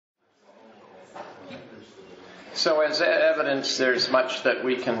So as evidence, there's much that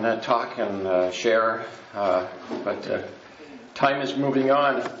we can talk and share, but time is moving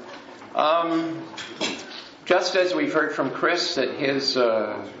on. Just as we've heard from Chris, that his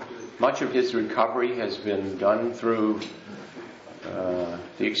much of his recovery has been done through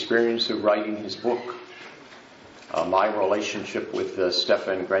the experience of writing his book. My relationship with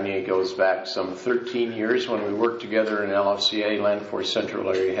Stephane Grenier goes back some 13 years when we worked together in LFCA, Land Force Central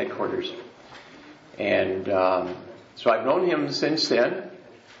Area Headquarters. And so I've known him since then.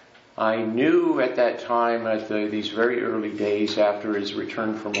 I knew at that time, at these very early days after his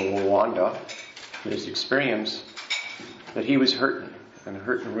return from Rwanda, his experience, that he was hurting, and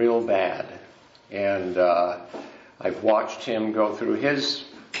hurting real bad. And I've watched him go through his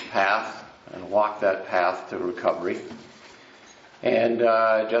path and walk that path to recovery. And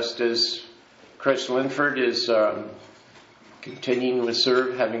just as Chris Linford is continuing to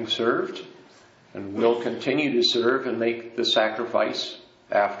serve, having served, and will continue to serve and make the sacrifice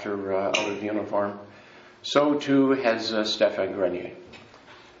after out of uniform, so too has Stephane Grenier.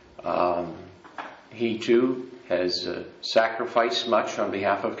 He too has sacrificed much on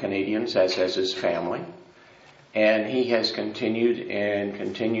behalf of Canadians, as has his family. And he has continued and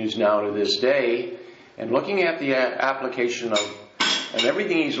continues now to this day. And looking at the application of and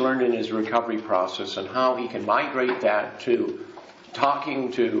everything he's learned in his recovery process and how he can migrate that to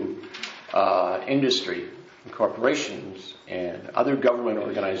talking to industry, and corporations, and other government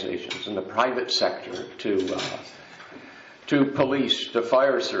organizations in the private sector, to police, to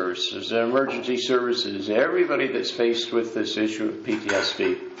fire services, emergency services, everybody that's faced with this issue of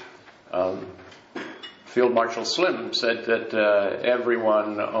PTSD. Field Marshal Slim said that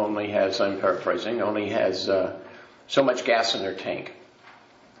everyone only has, I'm paraphrasing, only has so much gas in their tank.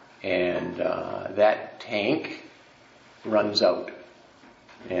 And that tank runs out.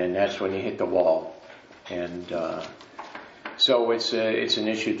 And that's when you hit the wall. And so it's an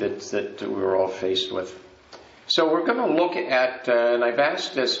issue that we're all faced with. So we're going to look at, and I've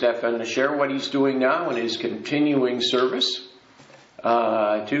asked Stephane to share what he's doing now in his continuing service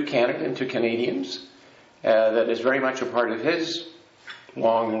to Canada and to Canadians. That is very much a part of his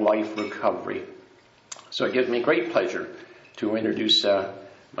long life recovery. So it gives me great pleasure to introduce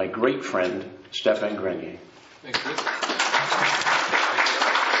my great friend, Stephane Grenier. Thanks, Chris.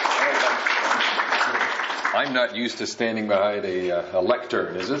 I'm not used to standing behind a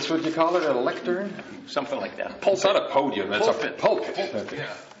lectern. Is this what you call it, a lectern? Something like that. It's not a podium, it's Pulpit. a pulpit. Okay.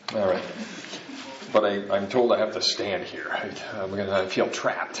 Yeah. All right. But I'm told I have to stand here. I feel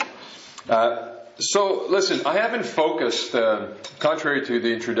trapped. So, listen, I haven't focused, contrary to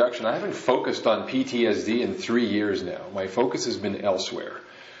the introduction, I haven't focused on PTSD in 3 years now. My focus has been elsewhere.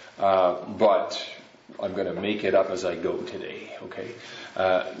 But I'm going to make it up as I go today, okay?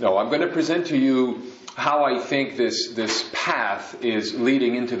 No, I'm going to present to you how I think this path is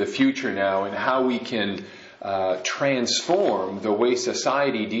leading into the future now, and how we can transform the way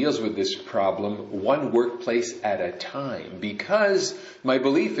society deals with this problem one workplace at a time. Because my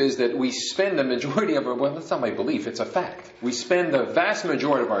belief is that we spend the majority of our, well, that's not my belief, it's a fact. We spend the vast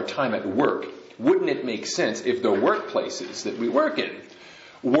majority of our time at work. Wouldn't it make sense if the workplaces that we work in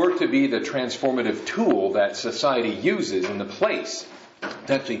were to be the transformative tool that society uses in the place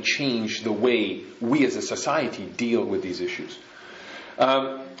to actually change the way we as a society deal with these issues?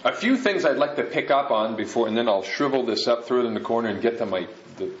 A few things I'd like to pick up on before, and then I'll shrivel this up, throw it in the corner, and get to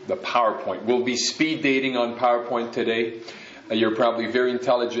the PowerPoint. We'll be speed dating on PowerPoint today. You're probably very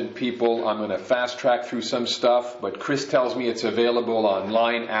intelligent people. I'm going to fast track through some stuff, but Chris tells me it's available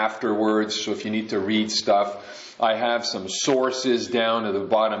online afterwards, so if you need to read stuff. I have some sources down at the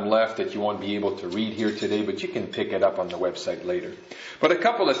bottom left that you won't be able to read here today, but you can pick it up on the website later. But a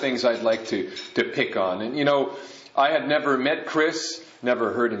couple of things I'd like to pick on. And, you know, I had never met Chris,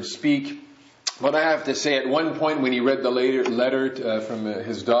 never heard him speak. But I have to say, at one point when he read the letter from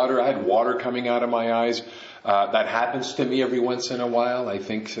his daughter, I had water coming out of my eyes. That happens to me every once in a while. I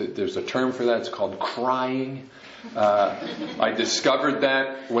think there's a term for that. It's called crying. I discovered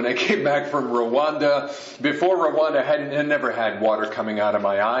that when I came back from Rwanda. Before Rwanda, I had never had water coming out of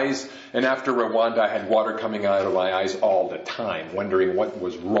my eyes. And after Rwanda, I had water coming out of my eyes all the time, wondering what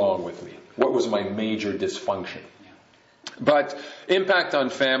was wrong with me. What was my major dysfunction? But impact on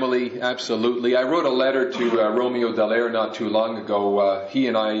family, absolutely. I wrote a letter to Romeo Dallaire not too long ago. He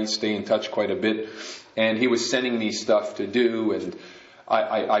and I stay in touch quite a bit. And he was sending me stuff to do, and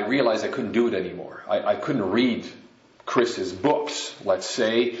I realized I couldn't do it anymore. I couldn't read Chris's books, let's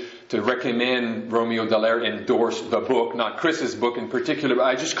say, to recommend Romeo Dallaire endorse the book, not Chris's book in particular, but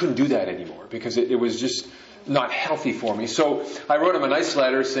I just couldn't do that anymore because it was just not healthy for me. So I wrote him a nice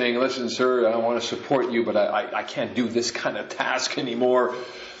letter saying, listen, sir, I want to support you, but I can't do this kind of task anymore.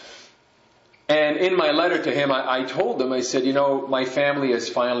 And in my letter to him, I told him, I said, my family has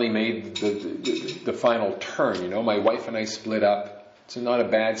finally made the final turn. My wife and I split up. It's not a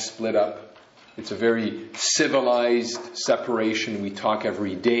bad split up. It's a very civilized separation. We talk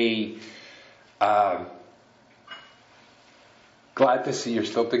every day. Glad to see you're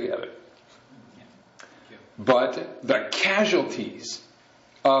still together. But the casualties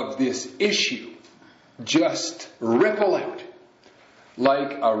of this issue just ripple out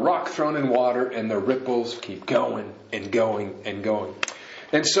like a rock thrown in water, and the ripples keep going and going and going.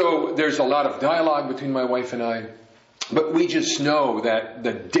 And so there's a lot of dialogue between my wife and I, but we just know that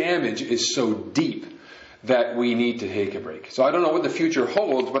the damage is so deep that we need to take a break. So I don't know what the future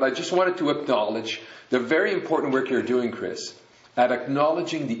holds, but I just wanted to acknowledge the very important work you're doing, Chris, at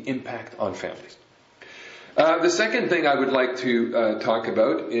acknowledging the impact on families. The second thing I would like to talk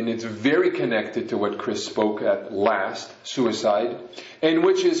about, and it's very connected to what Chris spoke at last, suicide, and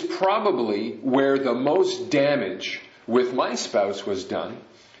which is probably where the most damage with my spouse was done,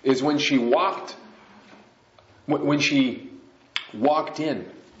 is when she walked in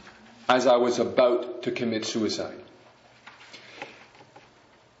as I was about to commit suicide.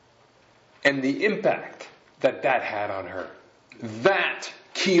 And the impact that had on her, that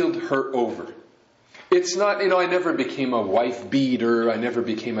keeled her over. It's not, I never became a wife beater. I never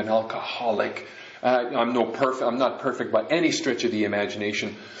became an alcoholic. I'm not perfect by any stretch of the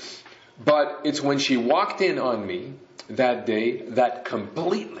imagination. But it's when she walked in on me that day that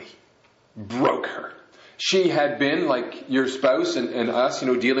completely broke her. She had been, like your spouse and us,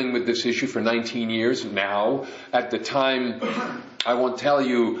 dealing with this issue for 19 years now. At the time, I won't tell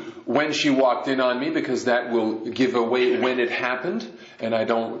you when she walked in on me, because that will give away when it happened. And I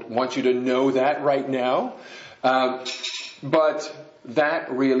don't want you to know that right now. But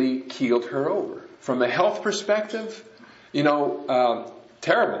that really keeled her over. From a health perspective,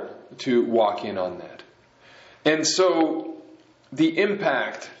 terrible to walk in on that. And so the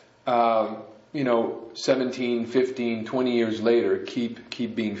impact, 17, 15, 20 years later,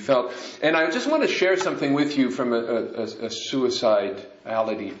 keep being felt. And I just want to share something with you from a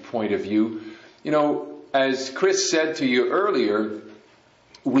suicidality point of view. As Chris said to you earlier,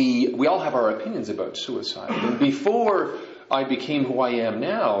 we all have our opinions about suicide. And before I became who I am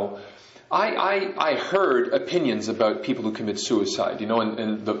now, I heard opinions about people who commit suicide,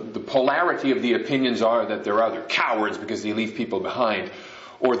 and the polarity of the opinions are that they're either cowards because they leave people behind,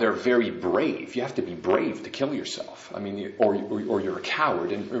 or they're very brave. You have to be brave to kill yourself. Or you're a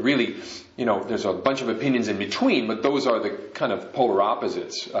coward. And really, there's a bunch of opinions in between, but those are the kind of polar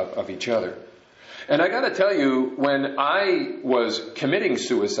opposites of each other. And I got to tell you, when I was committing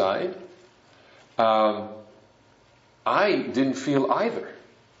suicide, I didn't feel either.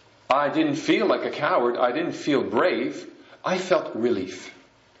 I didn't feel like a coward. I didn't feel brave. I felt relief.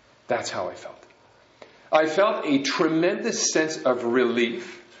 That's how I felt. I felt a tremendous sense of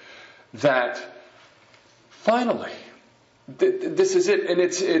relief that finally, this is it. And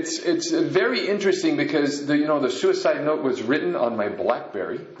it's very interesting because the suicide note was written on my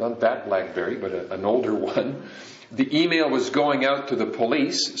BlackBerry, not that BlackBerry, but an older one. The email was going out to the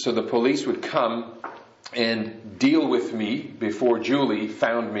police, so the police would come and deal with me before Julie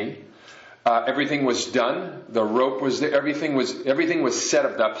found me. Everything was done. The rope was there. Everything was set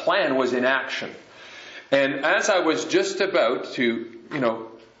up. The plan was in action. And as I was just about to,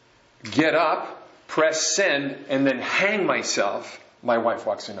 get up, press send, and then hang myself, my wife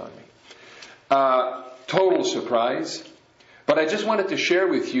walks in on me. Total surprise. But I just wanted to share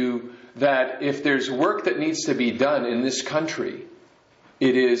with you that if there's work that needs to be done in this country,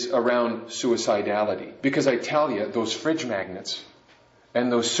 it is around suicidality. Because I tell you, those fridge magnets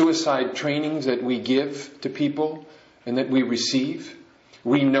and those suicide trainings that we give to people and that we receive,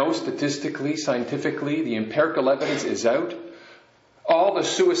 we know statistically, scientifically, the empirical evidence is out. All the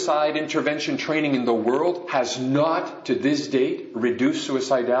suicide intervention training in the world has not, to this date, reduced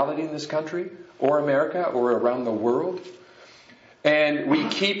suicidality in this country or America or around the world. And we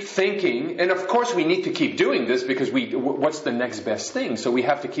keep thinking, and of course we need to keep doing this because what's the next best thing? So we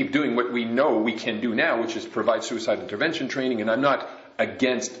have to keep doing what we know we can do now, which is provide suicide intervention training. And I'm not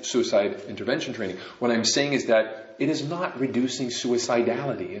against suicide intervention training. What I'm saying is that it is not reducing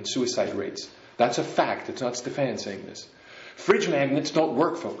suicidality and suicide rates. That's a fact. It's not Stephane saying this. Fridge magnets don't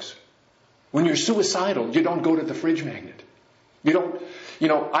work, folks. When you're suicidal, you don't go to the fridge magnet.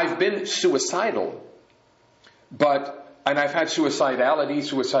 I've been suicidal, and I've had suicidality,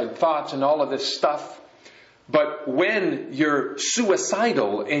 suicide thoughts, and all of this stuff. But when you're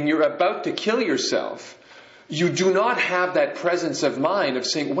suicidal and you're about to kill yourself, you do not have that presence of mind of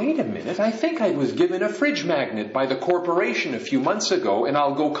saying, wait a minute, I think I was given a fridge magnet by the corporation a few months ago, and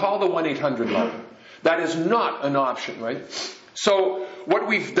I'll go call the 1-800 line. That is not an option, right? So what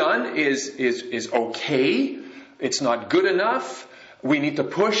we've done is okay. It's not good enough. We need to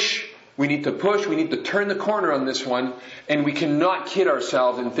push. We need to turn the corner on this one, and we cannot kid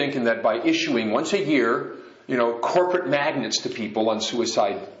ourselves in thinking that by issuing once a year, corporate magnets to people on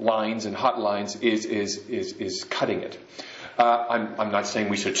suicide lines and hotlines is cutting it. I'm not saying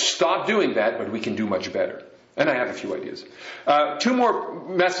we should stop doing that, but we can do much better. And I have a few ideas. 2 more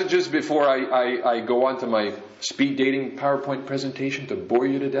messages before I go on to my speed dating PowerPoint presentation to bore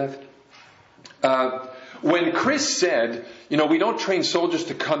you to death. When Chris said, we don't train soldiers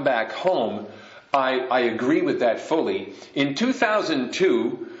to come back home, I agree with that fully. In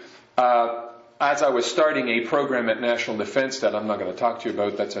 2002, as I was starting a program at National Defense that I'm not going to talk to you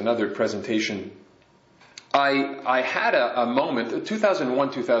about, that's another presentation, I had a moment,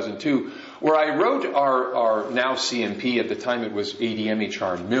 2001, 2002, where I wrote our now CMP, at the time it was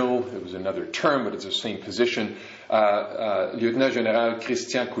ADMHR Mill, it was another term, but it's the same position, Lieutenant General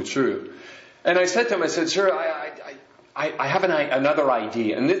Christian Couture. And I said to him, sir, I have another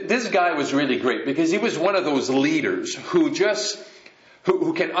idea. And this guy was really great because he was one of those leaders who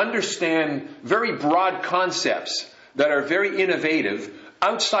can understand very broad concepts that are very innovative,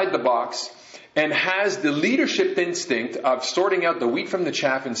 outside the box, and has the leadership instinct of sorting out the wheat from the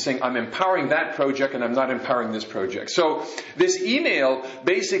chaff and saying, I'm empowering that project and I'm not empowering this project. So this email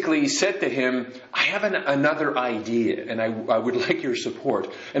basically said to him, I have another idea and I would like your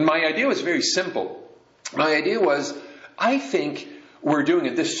support. And my idea was very simple. My idea was, I think we're doing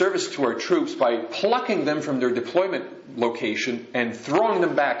a disservice to our troops by plucking them from their deployment location and throwing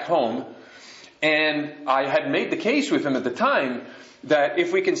them back home. And I had made the case with him at the time that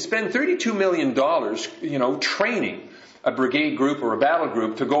if we can spend $32 million, training a brigade group or a battle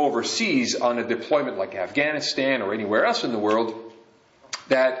group to go overseas on a deployment like Afghanistan or anywhere else in the world,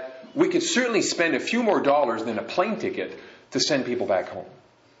 that we could certainly spend a few more dollars than a plane ticket to send people back home.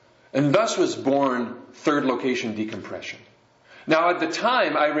 And thus was born third location decompression. Now, at the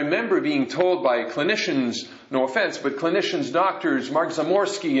time, I remember being told by clinicians, no offense, but clinicians, doctors, Mark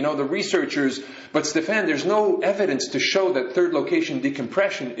Zamorsky, the researchers, but Stephane, there's no evidence to show that third location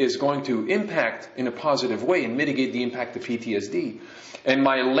decompression is going to impact in a positive way and mitigate the impact of PTSD. And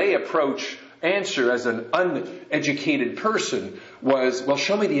my lay approach answer as an uneducated person was, well,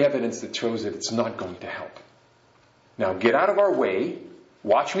 show me the evidence that shows that it's not going to help. Now, get out of our way.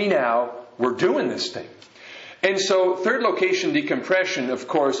 Watch me now. We're doing this thing. And so third location decompression, of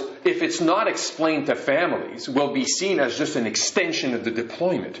course, if it's not explained to families, will be seen as just an extension of the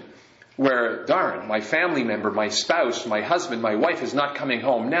deployment. Where, darn, my family member, my spouse, my husband, my wife is not coming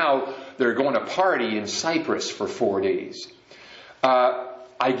home. Now they're going to party in Cyprus for 4 days.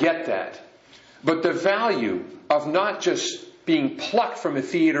 I get that. But the value of not just being plucked from a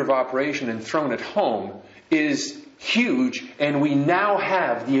theater of operation and thrown at home is huge, and we now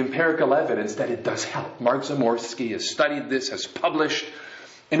have the empirical evidence that it does help. Mark Zamorsky has studied this, has published,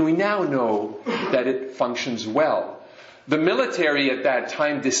 and we now know that it functions well. The military at that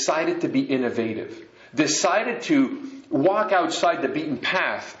time decided to be innovative, decided to walk outside the beaten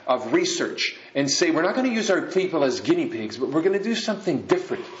path of research and say, we're not going to use our people as guinea pigs, but we're going to do something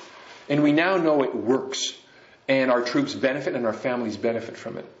different. And we now know it works, and our troops benefit and our families benefit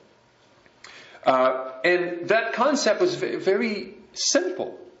from it. And that concept was very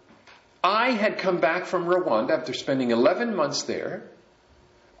simple. I had come back from Rwanda after spending 11 months there.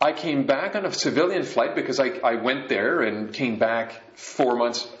 I came back on a civilian flight because I went there and came back 4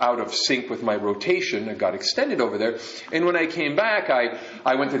 months out of sync with my rotation. I got extended over there. And when I came back,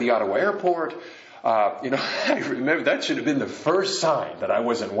 I went to the Ottawa airport. I remember that should have been the first sign that I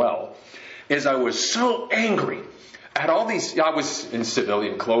wasn't well, is I was so angry at all these. I was in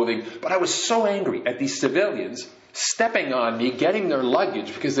civilian clothing, but I was so angry at these civilians stepping on me, getting their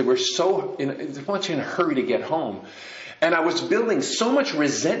luggage because they were so much in a hurry to get home. And I was building so much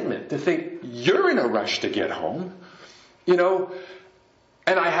resentment to think, you're in a rush to get home,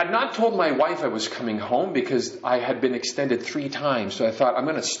 And I had not told my wife I was coming home because I had been extended 3 times. So I thought, I'm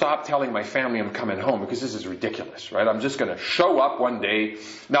going to stop telling my family I'm coming home because this is ridiculous, right? I'm just going to show up one day.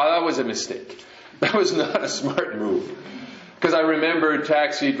 Now, that was a mistake. That was not a smart move. Because I remember a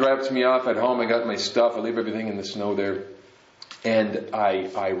taxi drops me off at home. I got my stuff. I leave everything in the snow there. And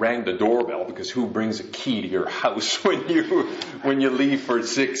I rang the doorbell because who brings a key to your house when you leave for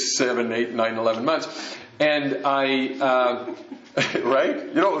 6, 7, 8, 9, 11 months? And I, right?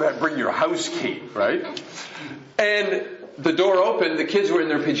 You don't bring your house key, right? And the door opened, the kids were in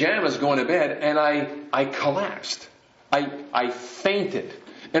their pajamas going to bed, and I collapsed. I fainted.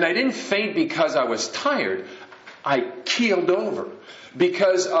 And I didn't faint because I was tired. I keeled over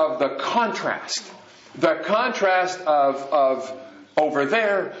because of the contrast. The contrast of over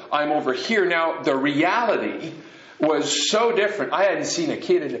there, I'm over here. Now, the reality was so different. I hadn't seen a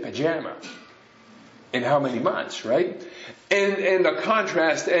kid in a pajama in how many months, right? And the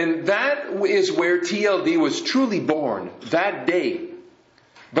contrast, and that is where TLD was truly born, that day.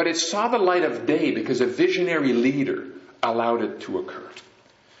 But it saw the light of day because a visionary leader allowed it to occur.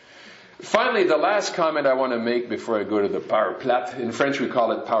 Finally, the last comment I want to make before I go to the power plate. In French we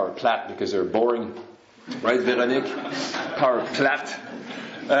call it power plate because they're boring. Right, Véronique? Power plate.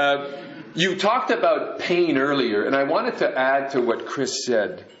 You talked about pain earlier, and I wanted to add to what Chris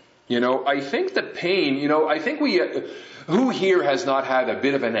said. I think the pain, I think who here has not had a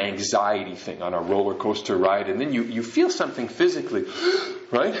bit of an anxiety thing on a roller coaster ride, and then you feel something physically,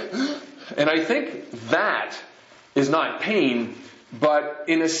 right? And I think that is not pain, but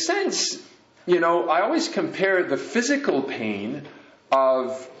in a sense, I always compare the physical pain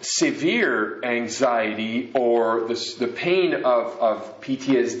of severe anxiety or the pain of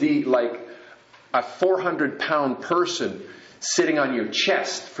PTSD like a 400-pound person sitting on your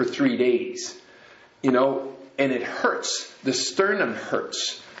chest for 3 days, and it hurts. The sternum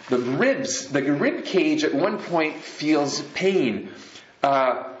hurts. The rib cage at one point feels pain.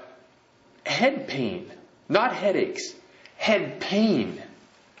 Head pain, not headaches. Head pain.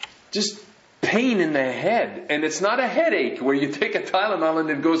 Just pain in the head. And it's not a headache where you take a Tylenol and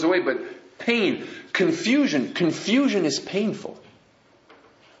it goes away, but pain. Confusion. Confusion is painful.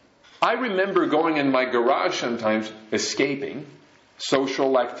 I remember going in my garage sometimes, escaping.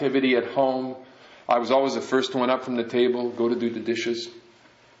 Social activity at home. I was always the first one up from the table, go to do the dishes.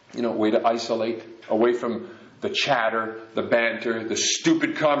 Way to isolate, away from the chatter, the banter, the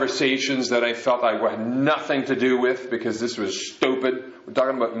stupid conversations that I felt I had nothing to do with because this was stupid. We're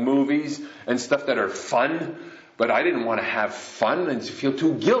talking about movies and stuff that are fun, but I didn't want to have fun and feel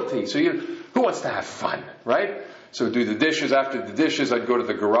too guilty. So who wants to have fun, right? So do the dishes. After the dishes, I'd go to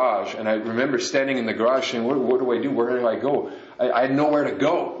the garage, and I remember standing in the garage saying, what do I do? Where do I go? I had nowhere to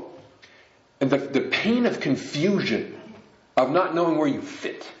go. And the pain of confusion, of not knowing where you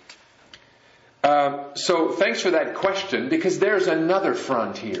fit. So thanks for that question, because there's another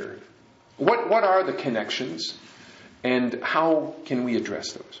front here. What are the connections, and how can we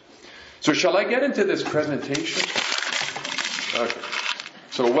address those? So shall I get into this presentation? Okay.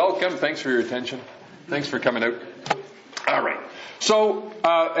 So welcome. Thanks for your attention. Thanks for coming out. All right. So,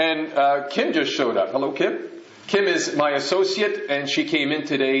 Kim just showed up. Hello, Kim. Kim is my associate, and she came in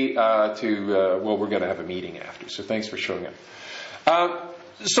today we're going to have a meeting after. So thanks for showing up.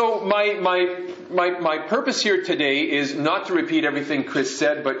 So my purpose here today is not to repeat everything Chris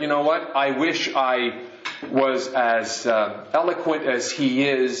said, but you know what? I wish I was as eloquent as he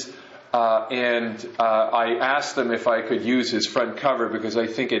is, and I asked him if I could use his front cover because I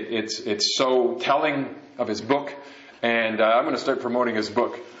think it's so telling of his book, and I'm going to start promoting his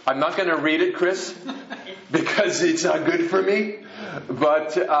book. I'm not going to read it, Chris, because it's not good for me.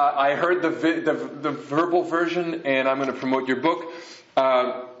 But I heard the verbal version, and I'm going to promote your book.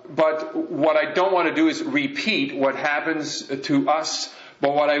 But what I don't want to do is repeat what happens to us.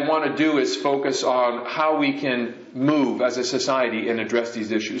 But what I want to do is focus on how we can move as a society and address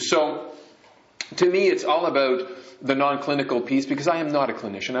these issues. So, to me, it's all about the non-clinical piece, because I am not a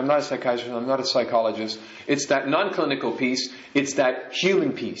clinician. I'm not a psychiatrist. I'm not a psychologist. It's that non-clinical piece. It's that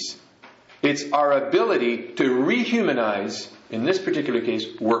human piece. It's our ability to rehumanize, in this particular case,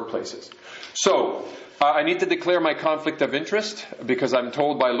 workplaces. So, I need to declare my conflict of interest because I'm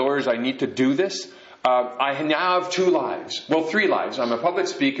told by lawyers I need to do this. I now have 2 lives. Well, 3 lives. I'm a public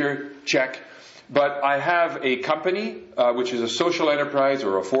speaker, check. But I have a company, which is a social enterprise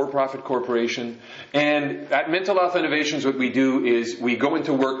or a for-profit corporation. And at Mental Health Innovations, what we do is we go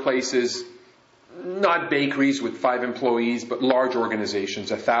into workplaces, not bakeries with 5 employees, but large organizations,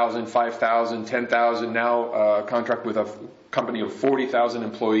 1,000, 5,000, 10,000, now a contract with a company of 40,000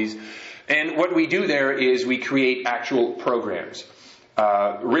 employees. And what we do there is we create actual programs,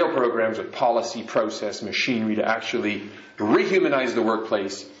 real programs with policy, process, machinery to actually rehumanize the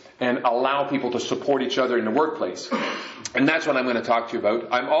workplace and allow people to support each other in the workplace. And that's what I'm going to talk to you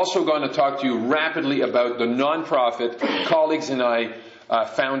about. I'm also going to talk to you rapidly about the nonprofit colleagues and I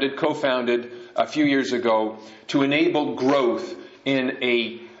co-founded a few years ago to enable growth in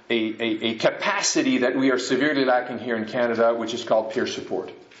a capacity that we are severely lacking here in Canada, which is called peer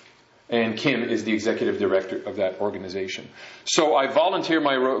support. And Kim is the executive director of that organization. So I volunteer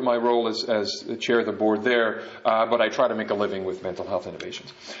my role as the chair of the board there, but I try to make a living with mental health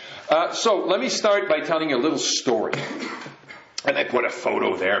innovations. So let me start by telling you a little story. And I put a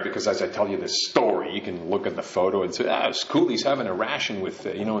photo there because as I tell you this story, you can look at the photo and say, it's cool, he's having a ration with,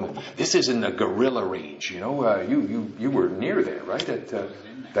 this is in the gorilla range, you were near there, right?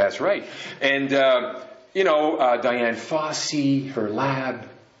 That's right. And, Diane Fossey, her lab,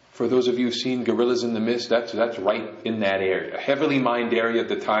 for those of you who've seen Gorillas in the Mist, that's right in that area. A heavily mined area at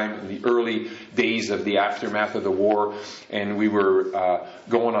the time, in the early days of the aftermath of the war. And we were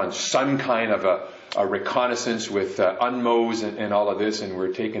going on some kind of a reconnaissance with unmos and all of this, and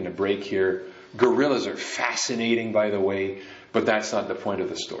we're taking a break here. Gorillas are fascinating, by the way, but that's not the point of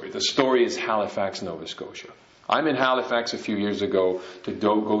the story. The story is Halifax, Nova Scotia. I'm in Halifax a few years ago to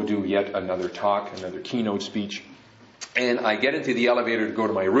go do yet another talk, another keynote speech. And I get into the elevator to go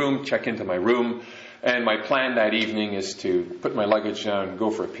to my room, check into my room, and my plan that evening is to put my luggage down, go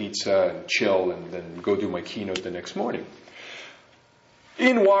for a pizza, and chill, and then go do my keynote the next morning.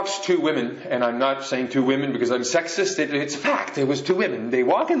 In walks two women, and I'm not saying two women because I'm sexist, it's fact, it was two women. They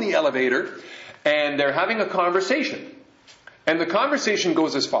walk in the elevator, and they're having a conversation. And the conversation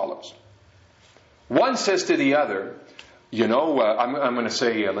goes as follows. One says to the other, I'm going to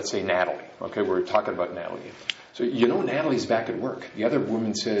say, let's say Natalie. Okay, we're talking about Natalie. So, Natalie's back at work. The other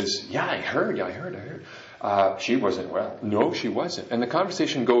woman says, yeah, I heard. She wasn't well. No, she wasn't. And the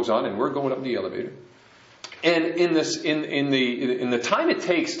conversation goes on, and we're going up the elevator. And in the time it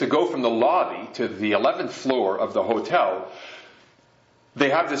takes to go from the lobby to the 11th floor of the hotel, they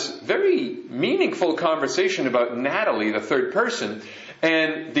have this very meaningful conversation about Natalie, the third person.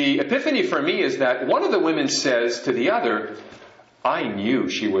 And the epiphany for me is that one of the women says to the other, I knew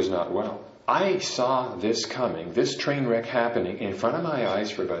she was not well. I saw this coming, this train wreck happening in front of my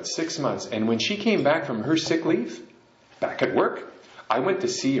eyes for about 6 months. And when she came back from her sick leave, back at work, I went to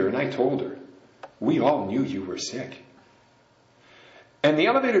see her and I told her, we all knew you were sick. And the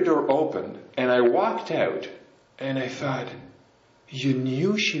elevator door opened and I walked out and I thought, you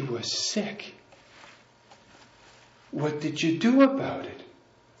knew she was sick. What did you do about it?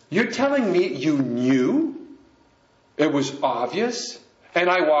 You're telling me you knew? It was obvious? And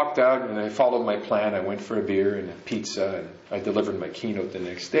I walked out and I followed my plan. I went for a beer and a pizza and I delivered my keynote the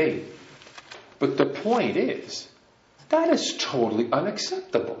next day. But the point is, that is totally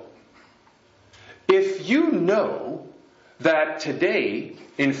unacceptable. If you know that today,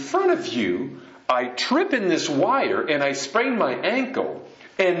 in front of you, I trip in this wire and I sprain my ankle,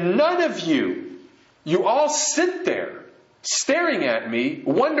 and none of you all sit there staring at me,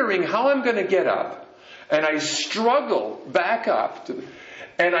 wondering how I'm going to get up, and I struggle back up,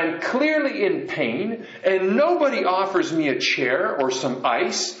 and I'm clearly in pain, and nobody offers me a chair or some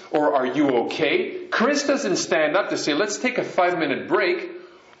ice, or are you okay? Chris doesn't stand up to say, let's take a 5-minute break.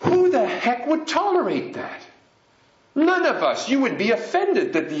 Who the heck would tolerate that? None of us. You would be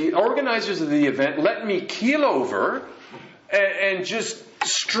offended that the organizers of the event let me keel over and just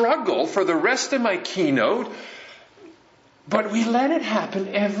struggle for the rest of my keynote. But we let it happen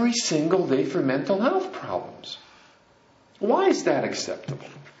every single day for mental health problems. Why is that acceptable?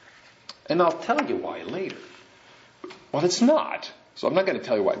 And I'll tell you why later. Well, it's not. So I'm not going to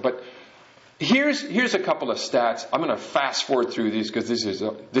tell you why. But here's a couple of stats. I'm going to fast forward through these because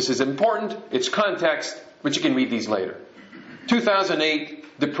this is important. It's context, but you can read these later.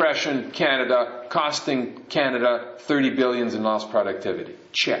 2008, depression, Canada, costing Canada $30 billion in lost productivity.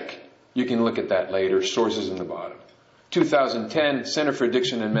 Check. You can look at that later. Sources in the bottom. 2010, Center for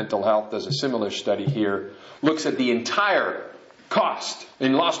Addiction and Mental Health does a similar study here. Looks at the entire cost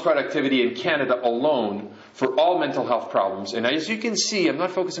in lost productivity in Canada alone for all mental health problems. And as you can see, I'm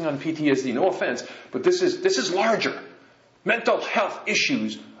not focusing on PTSD, no offense, but this is larger. Mental health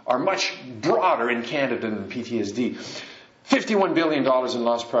issues are much broader in Canada than PTSD. $51 billion in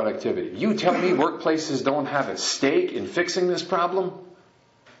lost productivity. You tell me workplaces don't have a stake in fixing this problem?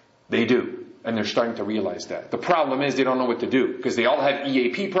 They do. And they're starting to realize that. The problem is they don't know what to do because they all have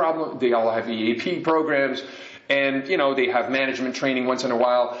EAP programs. And, they have management training once in a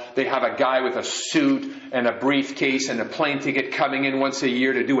while. They have a guy with a suit and a briefcase and a plane ticket coming in once a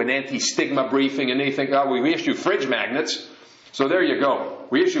year to do an anti-stigma briefing. And they think, we issue fridge magnets. So there you go.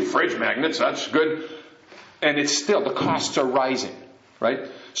 We issue fridge magnets. That's good. And it's still, the costs are rising, right?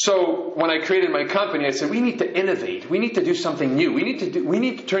 So when I created my company, I said, we need to innovate. We need to do something new. We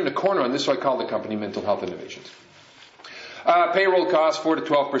need to turn the corner on this. So I called the company Mental Health Innovations. Payroll costs, 4 to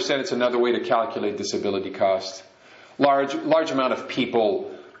 12%. It's another way to calculate disability costs. Large amount of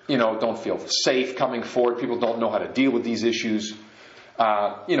people, don't feel safe coming forward. People don't know how to deal with these issues.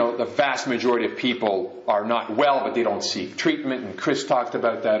 the vast majority of people are not well, but they don't seek treatment. And Chris talked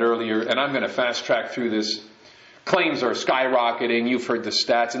about that earlier. And I'm going to fast track through this. Claims are skyrocketing. You've heard the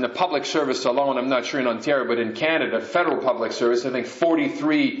stats. In the public service alone, I'm not sure in Ontario, but in Canada, federal public service, I think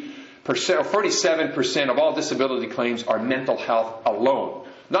 43% or 47% of all disability claims are mental health alone.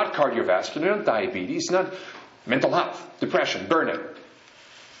 Not cardiovascular, not diabetes, not mental health, depression, burnout.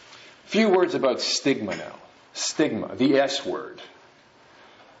 Few words about stigma now. Stigma, the S word.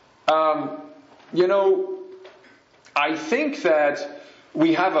 I think that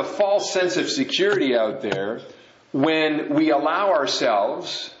we have a false sense of security out there when we allow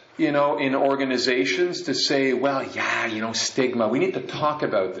ourselves, in organizations to say, well, stigma. We need to talk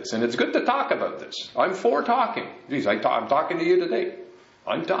about this. And it's good to talk about this. I'm for talking. Geez, I'm talking to you today.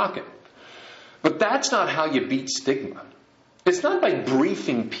 I'm talking. But that's not how you beat stigma. It's not by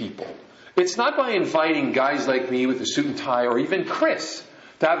briefing people. It's not by inviting guys like me with a suit and tie, or even Chris,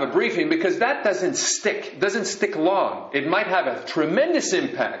 to have a briefing, because that doesn't stick long. It might have a tremendous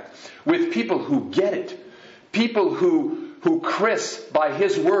impact with people who get it. People who Chris, by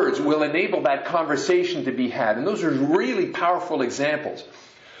his words, will enable that conversation to be had. And those are really powerful examples.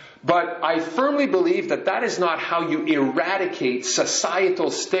 But I firmly believe that is not how you eradicate societal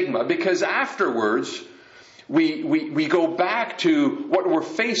stigma, because afterwards we go back to what we're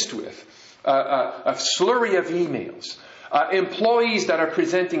faced with. A slurry of emails. Employees that are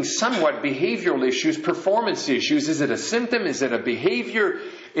presenting somewhat behavioral issues, performance issues. Is it a symptom? Is it a behavior?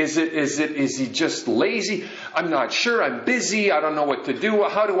 Is he just lazy? I'm not sure. I'm busy. I don't know what to do.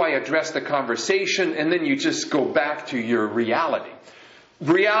 How do I address the conversation? And then you just go back to your reality.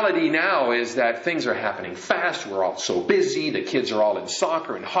 Reality now is that things are happening fast. We're all so busy. The kids are all in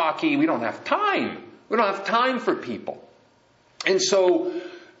soccer and hockey. We don't have time. We don't have time for people. And so,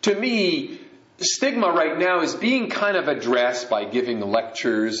 to me, stigma right now is being kind of addressed by giving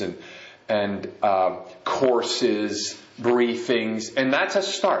lectures and courses, briefings, and that's a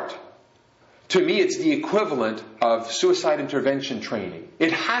start. To me, it's the equivalent of suicide intervention training.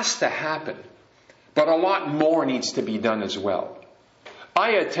 It has to happen, but a lot more needs to be done as well.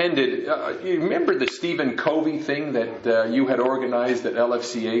 I attended, you remember the Stephen Covey thing that you had organized at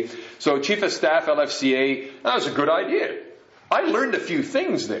LFCA? So Chief of Staff, LFCA, that was a good idea. I learned a few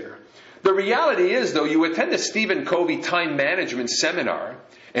things there. The reality is, though, you attend a Stephen Covey time management seminar,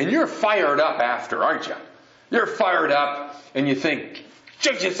 and you're fired up after, aren't you? You're fired up, and you think,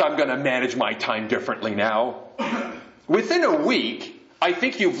 Jesus, I'm going to manage my time differently now. Within a week, I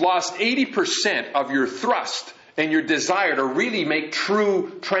think you've lost 80% of your thrust and your desire to really make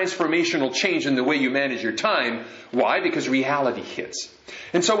true transformational change in the way you manage your time. Why? Because reality hits.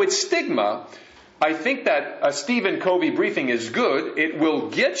 And so with stigma, I think that a Stephen Covey briefing is good. It will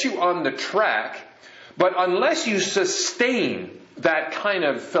get you on the track. But unless you sustain that kind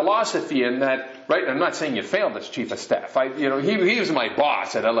of philosophy and that, right? I'm not saying you failed as Chief of Staff. He was my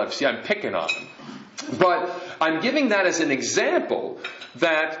boss at LFC. I'm picking on him. But I'm giving that as an example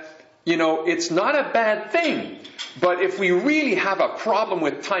that, it's not a bad thing. But if we really have a problem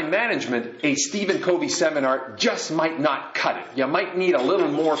with time management, a Stephen Covey seminar just might not cut it. You might need a little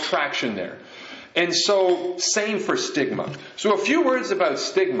more traction there. And so, same for stigma. So a few words about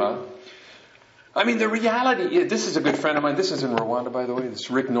stigma. The reality, this is a good friend of mine. This is in Rwanda, by the way. This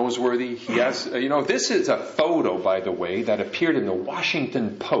is Rick Noseworthy. He has, this is a photo, by the way, that appeared in the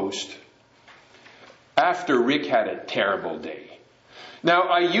Washington Post after Rick had a terrible day. Now,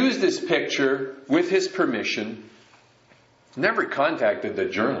 I used this picture with his permission. Never contacted the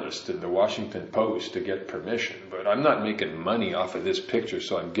journalist in the Washington Post to get permission, but I'm not making money off of this picture,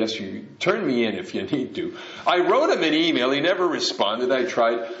 so I guess you turn me in if you need to. I wrote him an email. He never responded. I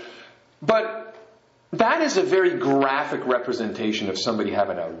tried. But that is a very graphic representation of somebody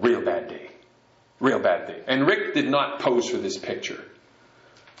having a real bad day. Real bad day. And Rick did not pose for this picture.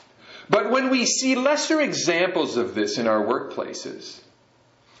 But when we see lesser examples of this in our workplaces,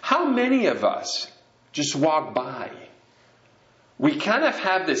 how many of us just walk by? We kind of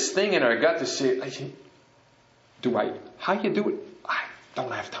have this thing in our gut to say, how you do it? I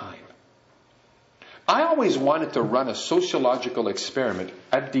don't have time. I always wanted to run a sociological experiment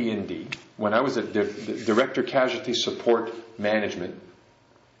at D&D when I was at the Director Casualty Support Management,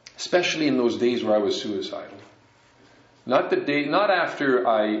 especially in those days where I was suicidal. Not after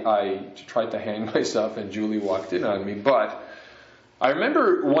I tried to hang myself and Julie walked in on me, but I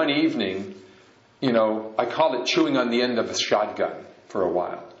remember one evening, I call it chewing on the end of a shotgun for a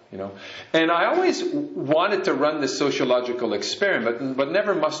while, And I always wanted to run this sociological experiment, but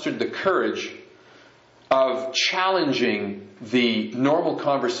never mustered the courage of challenging the normal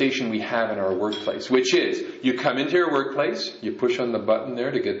conversation we have in our workplace, which is, you come into your workplace, you push on the button there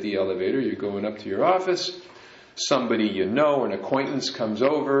to get the elevator, you're going up to your office, somebody you know, an acquaintance comes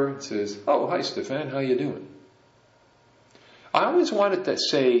over and says, "Oh, hi Stephane, how you doing?" I always wanted to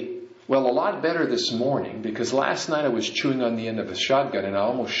say, well, a lot better this morning, because last night I was chewing on the end of a shotgun and I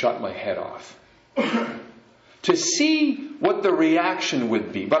almost shot my head off. To see what the reaction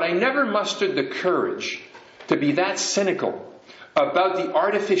would be. But I never mustered the courage to be that cynical about the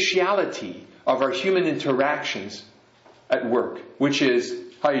artificiality of our human interactions at work. Which is,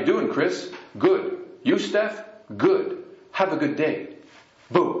 "How you doing, Chris?" "Good." "You, Steph?" "Good." "Have a good day."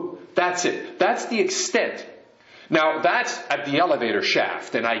 Boom. That's it. That's the extent. Now, that's at the elevator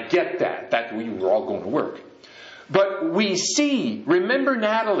shaft, and I get that we were all going to work. But we see, remember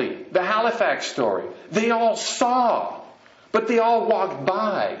Natalie, the Halifax story. They all saw, but they all walked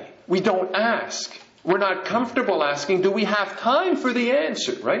by. We don't ask. We're not comfortable asking, do we have time for the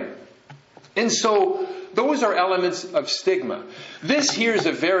answer, right? And so, those are elements of stigma. This here is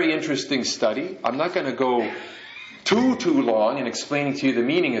a very interesting study. I'm not going to go too long in explaining to you the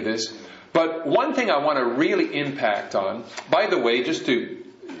meaning of this. But one thing I want to really impact on, by the way, just to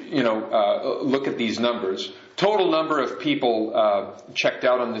look at these numbers. Total number of people checked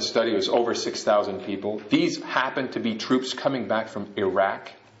out on this study was over 6,000 people. These happen to be troops coming back from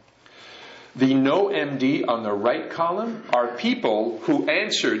Iraq. The no MD on the right column are people who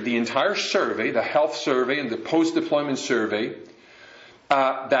answered the entire survey, the health survey and the post-deployment survey,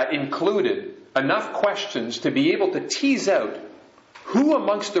 that included enough questions to be able to tease out who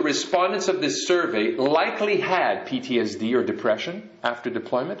amongst the respondents of this survey likely had PTSD or depression after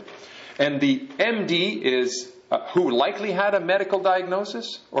deployment. And the MD is who likely had a medical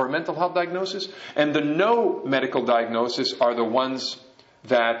diagnosis or a mental health diagnosis. And the no medical diagnosis are the ones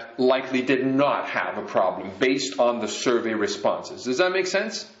that likely did not have a problem based on the survey responses. Does that make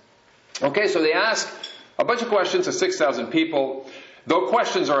sense? Okay, so they ask a bunch of questions to 6,000 people. Those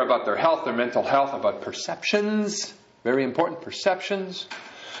questions are about their health, their mental health, about perceptions. Very important, perceptions.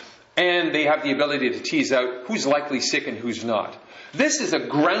 And they have the ability to tease out who's likely sick and who's not. This is a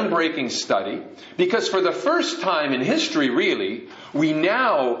groundbreaking study because for the first time in history, really, we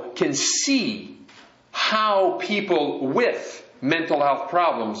now can see how people with mental health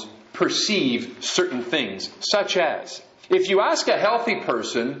problems perceive certain things. Such as, if you ask a healthy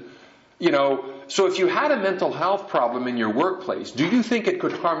person, so if you had a mental health problem in your workplace, do you think it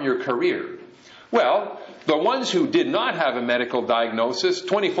could harm your career? Well, the ones who did not have a medical diagnosis,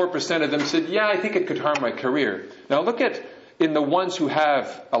 24% of them said, yeah, I think it could harm my career. Now look at in the ones who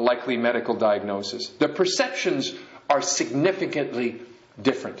have a likely medical diagnosis. The perceptions are significantly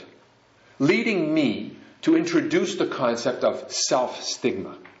different, leading me to introduce the concept of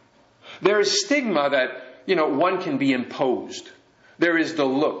self-stigma. There is stigma that, one can be imposed. There is the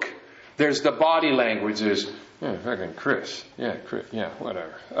look. There's the body language. There's, fucking Chris. Yeah, Chris. Yeah,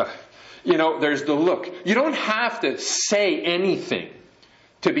 whatever. There's the look. You don't have to say anything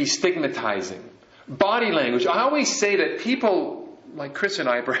to be stigmatizing. Body language. I always say that people, like Chris and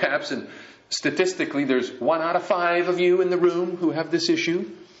I perhaps, and statistically there's 1 out of 5 of you in the room who have this issue.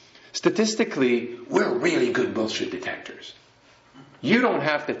 Statistically, we're really good bullshit detectors. You don't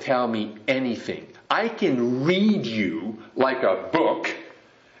have to tell me anything. I can read you like a book,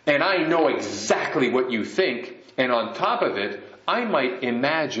 and I know exactly what you think, and on top of it, I might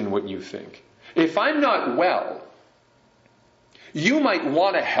imagine what you think. If I'm not well, you might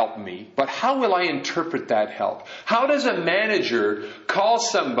want to help me, but how will I interpret that help? How does a manager call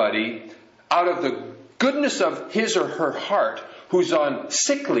somebody out of the goodness of his or her heart who's on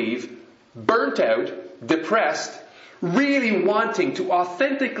sick leave, burnt out, depressed, really wanting to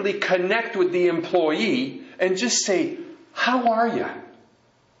authentically connect with the employee and just say, how are you?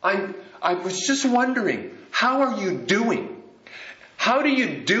 I was just wondering, how are you doing? How do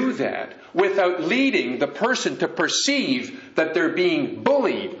you do that without leading the person to perceive that they're being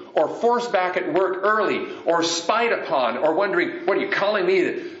bullied or forced back at work early or spied upon or wondering, what are you calling me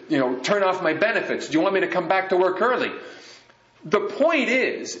to, turn off my benefits? Do you want me to come back to work early? The point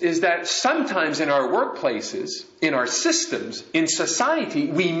is that sometimes in our workplaces, in our systems, in society,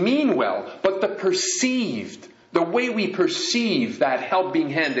 we mean well, but the way we perceive that help being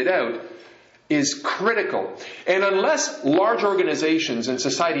handed out is critical. And unless large organizations and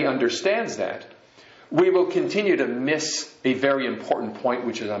society understands that, we will continue to miss a very important point,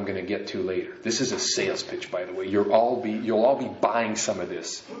 which is I'm going to get to later. This is a sales pitch, by the way. You'll all be buying some of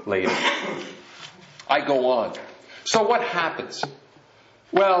this later. I go on. So what happens?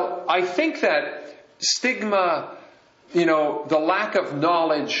 Well, I think that stigma, the lack of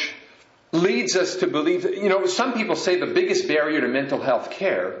knowledge, leads us to believe that, some people say the biggest barrier to mental health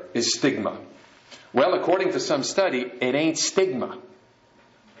care is stigma. Well, according to some study, it ain't stigma.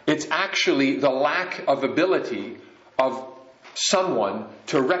 It's actually the lack of ability of someone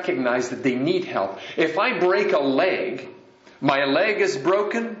to recognize that they need help. If I break a leg, my leg is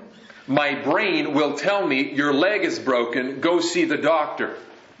broken, my brain will tell me, your leg is broken, go see the doctor.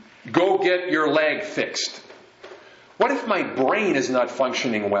 Go get your leg fixed. What if my brain is not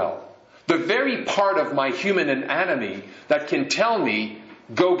functioning well? The very part of my human anatomy that can tell me,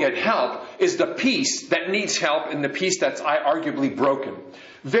 go get help, is the piece that needs help and the piece that's arguably broken.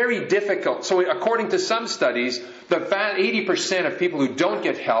 Very difficult. So according to some studies, the 80% of people who don't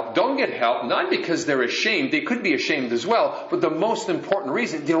get help not because they're ashamed. They could be ashamed as well. But the most important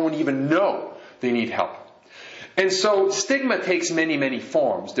reason, they don't even know they need help. And so stigma takes many, many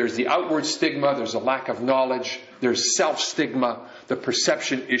forms. There's the outward stigma. There's a lack of knowledge. There's self-stigma, the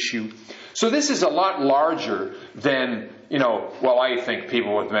perception issue. So this is a lot larger than, I think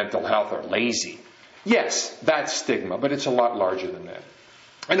people with mental health are lazy. Yes, that's stigma, but it's a lot larger than that.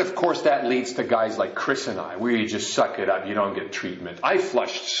 And of course that leads to guys like Chris and I, where you just suck it up, you don't get treatment. I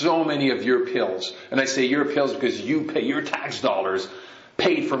flushed so many of your pills, and I say your pills because you pay your tax dollars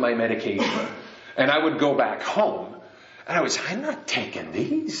paid for my medication. And I would go back home, and I'm not taking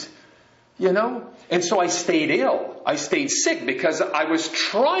these, And so I stayed ill. I stayed sick because I was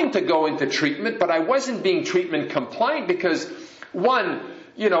trying to go into treatment, but I wasn't being treatment compliant because, one,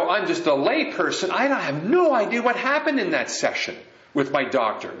 I'm just a lay person. I have no idea what happened in that session with my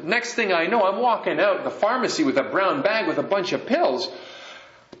doctor. Next thing I know, I'm walking out the pharmacy with a brown bag with a bunch of pills.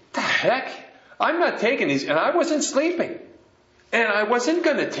 What the heck? I'm not taking these. And I wasn't sleeping. And I wasn't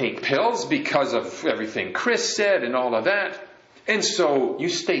going to take pills because of everything Chris said and all of that. And so you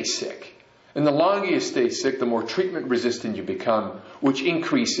stay sick. And the longer you stay sick, the more treatment resistant you become, which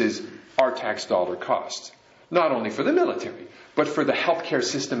increases our tax dollar costs. Not only for the military, but for the healthcare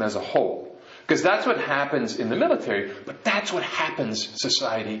system as a whole. Because that's what happens in the military, but that's what happens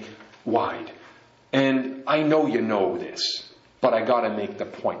society-wide. And I know you know this, but I got to make the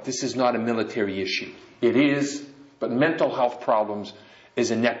point. This is not a military issue. It is, but mental health problems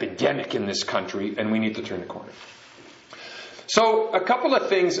is an epidemic in this country, and we need to turn the corner. So, a couple of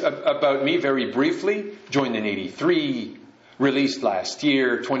things about me very briefly. Joined in 83, released last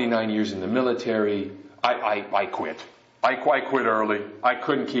year, 29 years in the military. I quit. I quit early. I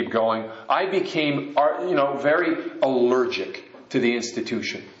couldn't keep going. I became, very allergic to the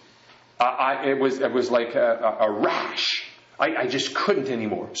institution. It was like a rash. I just couldn't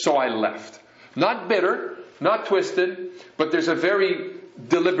anymore. So I left. Not bitter, not twisted, but there's a very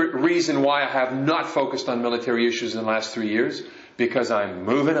deliberate reason why I have not focused on military issues in the last 3 years. Because I'm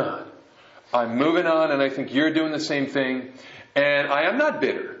moving on. I'm moving on, and I think you're doing the same thing. And I am not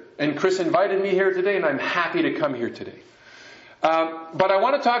bitter. And Chris invited me here today, and I'm happy to come here today. But I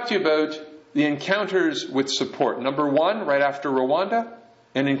want to talk to you about the encounters with support. Number 1, right after Rwanda,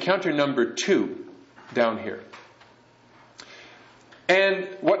 and encounter number 2, down here. And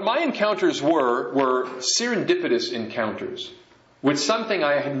what my encounters were serendipitous encounters with something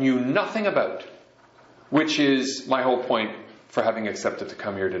I knew nothing about, which is my whole point for having accepted to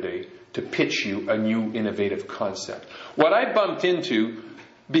come here today, to pitch you a new innovative concept. What I bumped into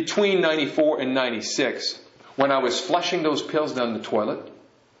between 94 and 96, when I was flushing those pills down the toilet,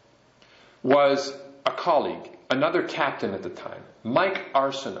 was a colleague, another captain at the time, Mike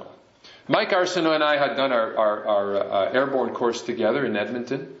Arsenault. Mike Arsenault and I had done our airborne course together in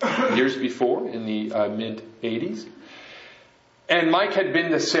Edmonton years before, in the mid-80s. And Mike had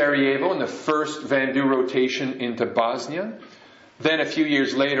been to Sarajevo in the first Van-Du rotation into Bosnia. Then a few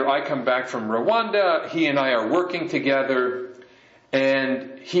years later, I come back from Rwanda. He and I are working together.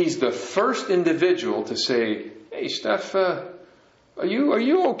 And he's the first individual to say, "Hey, Steph, are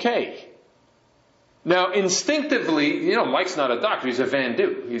you okay?" Now, instinctively, Mike's not a doctor. He's a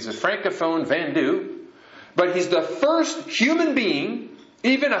Van-Du. He's a francophone Van-Du. But he's the first human being,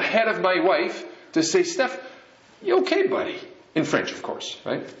 even ahead of my wife, to say, "Steph, you okay, buddy?" In French, of course,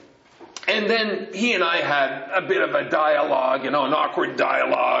 right? And then he and I had a bit of a dialogue, an awkward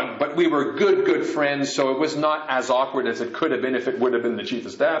dialogue, but we were good friends, so it was not as awkward as it could have been if it would have been the chief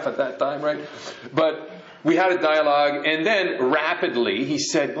of staff at that time, right? But we had a dialogue, and then rapidly he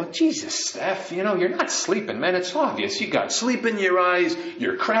said, "Well, Jesus, Steph, you're not sleeping, man. It's obvious. You got sleep in your eyes.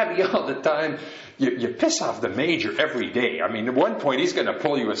 You're crabby all the time. You piss off the major every day. I mean, at one point he's going to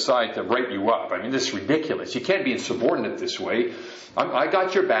pull you aside to write you up. I mean, this is ridiculous. You can't be insubordinate this way. I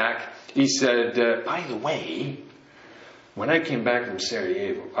got your back." He said, "By the way, when I came back from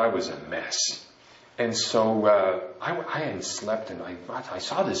Sarajevo, I was a mess. And so I hadn't slept, and I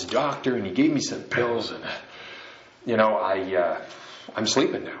saw this doctor, and he gave me some pills, and I'm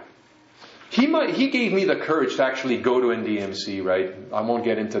sleeping now. He gave me the courage to actually go to NDMC, right? I won't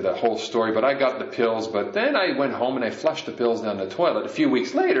get into the whole story, but I got the pills. But then I went home and I flushed the pills down the toilet. A few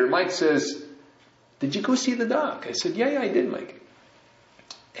weeks later, Mike says, "Did you go see the doc?" I said, yeah, I did, Mike.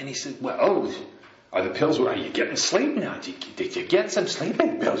 And he said, "Well, are the pills, are you getting sleep now? Did you get some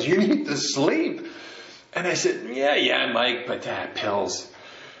sleeping pills? You need to sleep." And I said, yeah, Mike, but pills.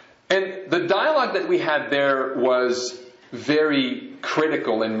 And the dialogue that we had there was very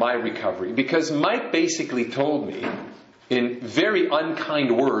critical in my recovery, because Mike basically told me, in very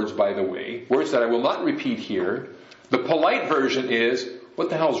unkind words, by the way, words that I will not repeat here. The polite version is, "What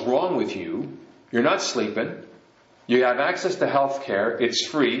the hell's wrong with you? You're not sleeping. You have access to health care. It's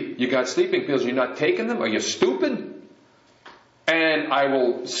free. You got sleeping pills. You're not taking them. Are you stupid?" And I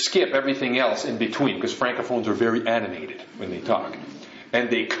will skip everything else in between, because francophones are very animated when they talk. And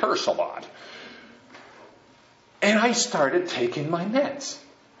they curse a lot. And I started taking my meds.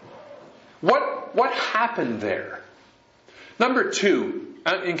 What happened there?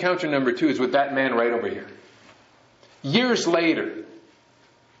 Encounter number two is with that man right over here. Years later,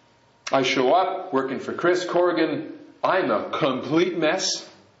 I show up working for Chris Corrigan. I'm a complete mess.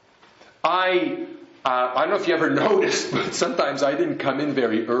 I don't know if you ever noticed, but sometimes I didn't come in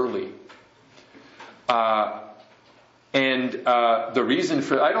very early. The reason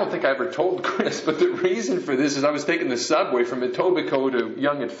for, I don't think I ever told Chris, but the reason for this is I was taking the subway from Etobicoke to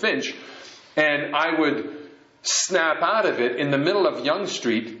Yonge and Finch, and I would snap out of it in the middle of Yonge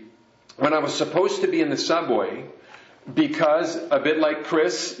Street when I was supposed to be in the subway, because, a bit like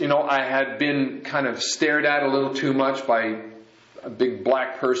Chris, I had been kind of stared at a little too much by a big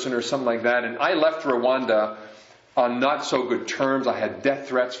black person or something like that, and I left Rwanda on not so good terms. I had death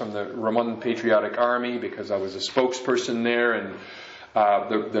threats from the Rwandan Patriotic Army because I was a spokesperson there, and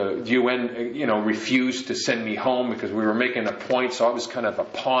the UN, refused to send me home because we were making a point, so I was kind of a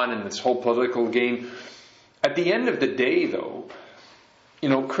pawn in this whole political game. At the end of the day, though,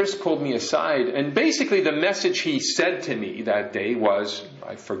 Chris pulled me aside, and basically the message he said to me that day was,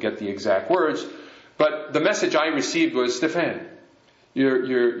 I forget the exact words, but the message I received was, "Stephane, you're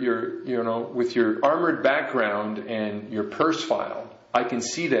with your armored background and your purse file, I can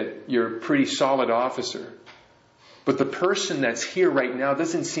see that you're a pretty solid officer. But the person that's here right now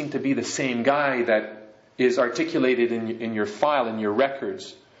doesn't seem to be the same guy that is articulated in your file, in your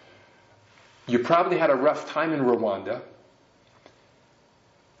records. You probably had a rough time in Rwanda.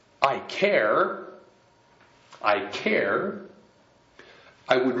 I care. I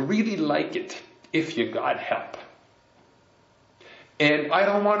would really like it if you got help. And I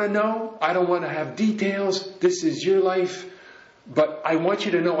don't want to know. I don't want to have details. This is your life. But I want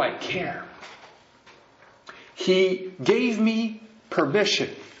you to know I care." He gave me permission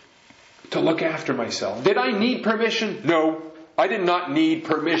to look after myself. Did I need permission? No. I did not need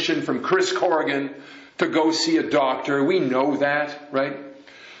permission from Chris Corrigan to go see a doctor. We know that, right?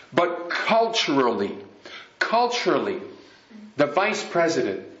 But culturally, the vice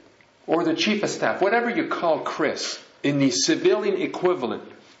president or the chief of staff, whatever you call Chris, in the civilian equivalent,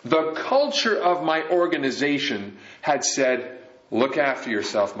 the culture of my organization had said, "Look after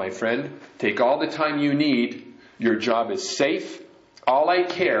yourself, my friend. Take all the time you need. Your job is safe. All I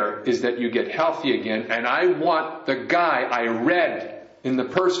care is that you get healthy again. And I want the guy I read in the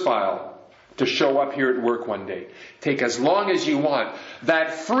purse file to show up here at work one day. Take as long as you want."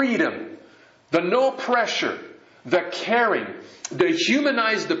 That freedom, the no pressure, the caring, the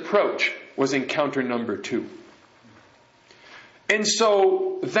humanized approach was encounter number two. And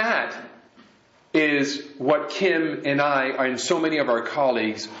so that is what Kim and I, and so many of our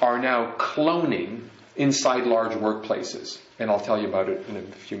colleagues, are now cloning inside large workplaces. And I'll tell you about it in a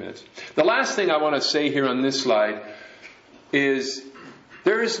few minutes. The last thing I want to say here on this slide is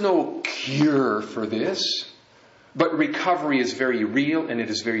there is no cure for this, but recovery is very real and it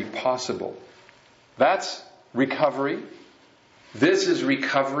is very possible. That's recovery. This is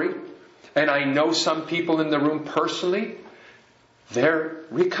recovery. And I know some people in the room personally. They're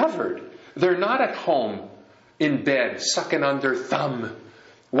recovered. They're not at home in bed, sucking on their thumb,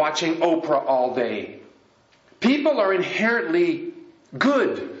 watching Oprah all day. People are inherently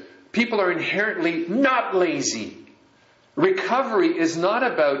good. People are inherently not lazy. Recovery is not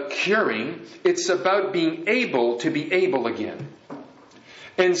about curing. It's about being able to be able again.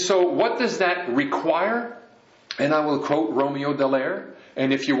 And so what does that require? And I will quote Romeo Dallaire.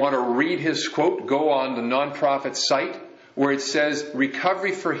 And if you want to read his quote, go on the nonprofit site, where it says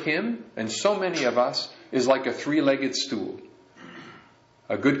recovery for him, and so many of us, is like a three-legged stool.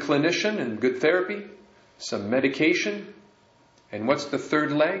 a good clinician and good therapy, some medication, and what's the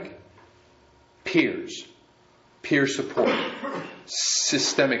third leg? Peers. Peer support.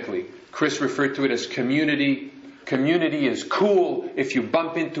 Systemically. Chris referred to it as community. Community is cool if you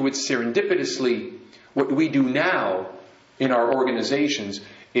bump into it serendipitously. What we do now in our organizations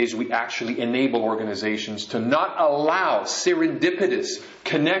is we actually enable organizations to not allow serendipitous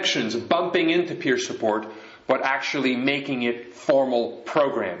connections bumping into peer support, but actually making it formal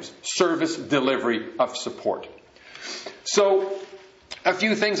programs, service delivery of support. So, a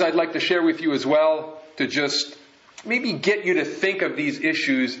few things I'd like to share with you as well to just maybe get you to think of these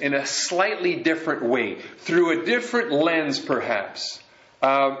issues in a slightly different way, through a different lens perhaps.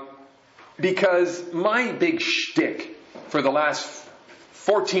 Because my big shtick for the last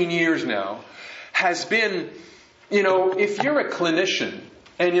 14 years now has been, if you're a clinician,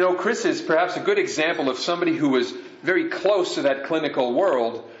 and Chris is perhaps a good example of somebody who was very close to that clinical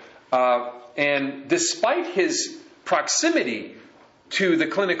world, and despite his proximity to the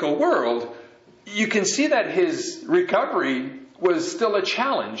clinical world, you can see that his recovery was still a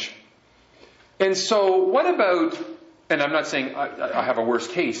challenge. And so what about, and I'm not saying I have a worse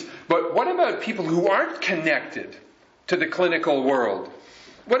case, but what about people who aren't connected to the clinical world?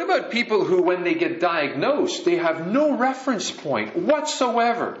 What about people who, when they get diagnosed, they have no reference point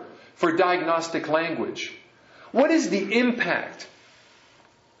whatsoever for diagnostic language? What is the impact?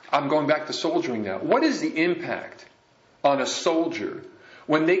 I'm going back to soldiering now. What is the impact on a soldier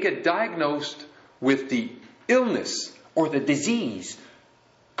when they get diagnosed with the illness or the disease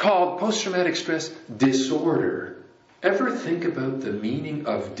called post-traumatic stress disorder? Ever think about the meaning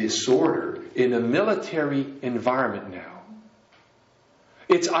of disorder in a military environment now?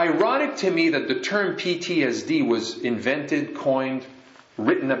 It's ironic to me that the term PTSD was invented, coined,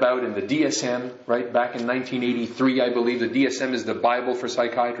 written about in the DSM, right? Back in 1983, I believe. The DSM is the Bible for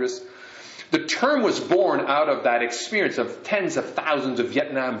psychiatrists. The term was born out of that experience of tens of thousands of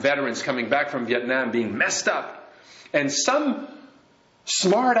Vietnam veterans coming back from Vietnam being messed up. And some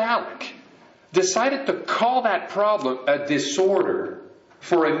smart aleck decided to call that problem a disorder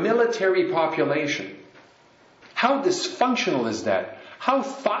for a military population. How dysfunctional is that? How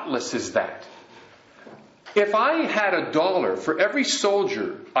thoughtless is that? If I had $1 for every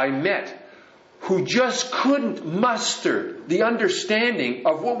soldier I met who just couldn't muster the understanding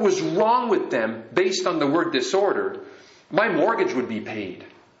of what was wrong with them based on the word disorder, my mortgage would be paid.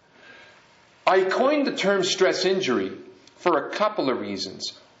 I coined the term stress injury for a couple of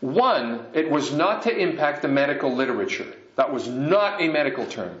reasons. One, it was not to impact the medical literature. That was not a medical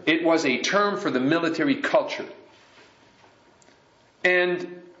term. It was a term for the military culture.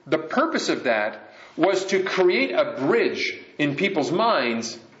 And the purpose of that was to create a bridge in people's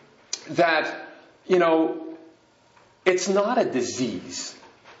minds that, it's not a disease.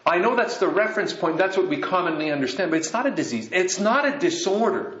 I know that's the reference point. That's what we commonly understand. But it's not a disease. It's not a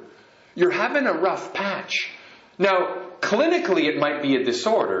disorder. You're having a rough patch. Now, clinically it might be a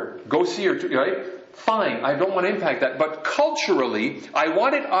disorder. Go see your, right? Fine, I don't want to impact that. But culturally, I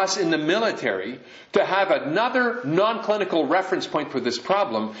wanted us in the military to have another non-clinical reference point for this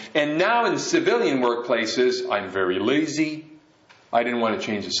problem. And now in civilian workplaces, I'm very lazy. I didn't want to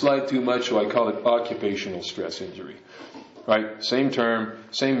change the slide too much, so I call it occupational stress injury. Right? Same term,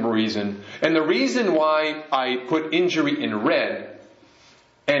 same reason. And the reason why I put injury in red,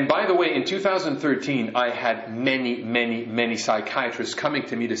 and by the way, in 2013, I had many psychiatrists coming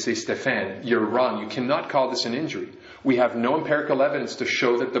to me to say, Stephane, you're wrong. You cannot call this an injury. We have no empirical evidence to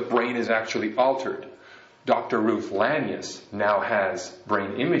show that the brain is actually altered. Dr. Ruth Lanius now has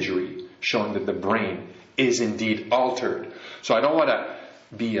brain imagery showing that the brain is indeed altered. So I don't want to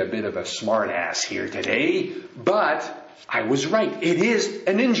be a bit of a smart ass here today, but I was right. It is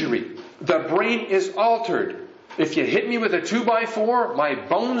an injury. The brain is altered. If you hit me with a 2x4, my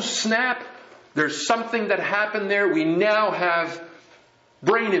bones snap. There's something that happened there. We now have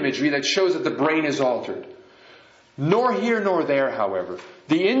brain imagery that shows that the brain is altered. Nor here nor there, however.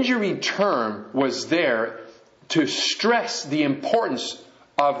 The injury term was there to stress the importance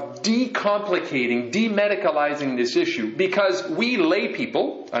of decomplicating, demedicalizing this issue. Because we lay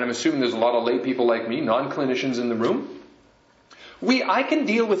people, and I'm assuming there's a lot of lay people like me, non-clinicians in the room, I can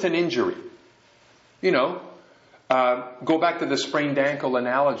deal with an injury. Go back to the sprained ankle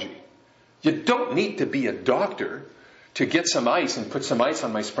analogy. You don't need to be a doctor to get some ice and put some ice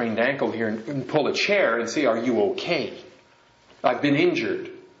on my sprained ankle here and pull a chair and say, are you okay? I've been injured.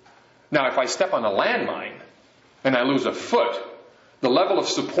 Now, if I step on a landmine and I lose a foot, the level of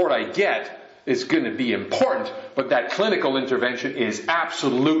support I get is going to be important, but that clinical intervention is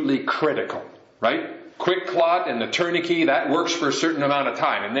absolutely critical, right? quick clot and the tourniquet, that works for a certain amount of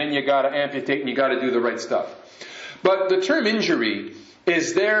time. And then you got to amputate and you got to do the right stuff. But the term injury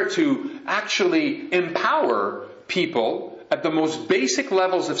is there to actually empower people at the most basic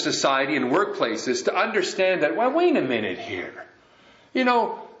levels of society and workplaces to understand that, well, wait a minute here. You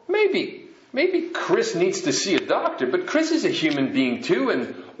know, maybe Chris needs to see a doctor, but Chris is a human being too,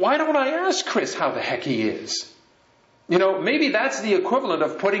 and why don't I ask Chris how the heck he is? You know, maybe that's the equivalent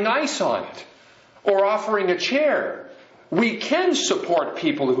of putting ice on it or offering a chair. We can support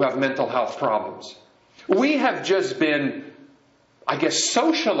people who have mental health problems. We have just been, I guess,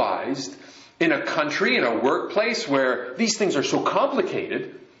 socialized in a country, in a workplace where these things are so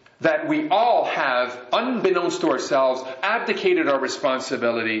complicated that we all have, unbeknownst to ourselves, abdicated our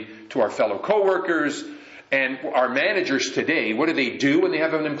responsibility to our fellow coworkers and our managers today. What do when they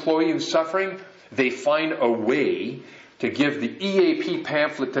have an employee who's suffering? They find a way to give the EAP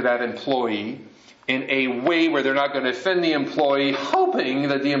pamphlet to that employee in a way where they're not going to offend the employee, hoping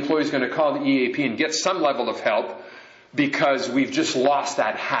that the employee is going to call the EAP and get some level of help, because we've just lost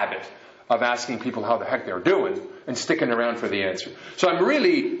that habit of asking people how the heck they're doing and sticking around for the answer. So I'm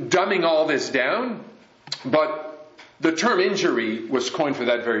really dumbing all this down, but the term injury was coined for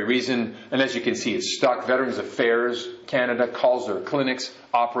that very reason, and as you can see, it's stuck. Veterans Affairs Canada calls their clinics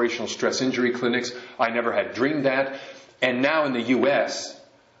operational stress injury clinics. I never had dreamed that. And now in the US,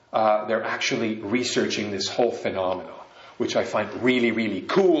 they're actually researching this whole phenomenon, which I find really, really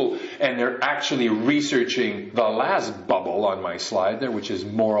cool. And they're actually researching the last bubble on my slide there, which is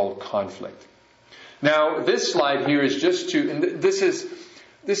moral conflict. Now, this slide here is just to, and this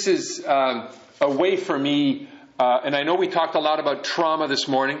is a way for me, and I know we talked a lot about trauma this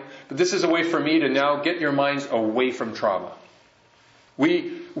morning, but this is a way for me to now get your minds away from trauma.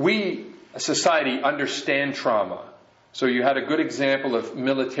 We, as society, understand trauma. So you had a good example of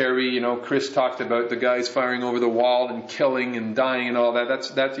military, Chris talked about the guys firing over the wall and killing and dying and all that.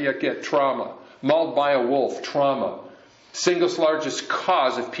 That's yet trauma. Mauled by a wolf, trauma. Single largest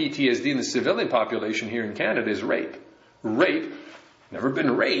cause of PTSD in the civilian population here in Canada is rape. Rape, never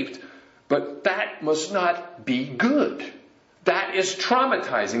been raped, but that must not be good. That is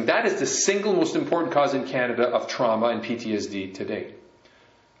traumatizing. That is the single most important cause in Canada of trauma and PTSD today.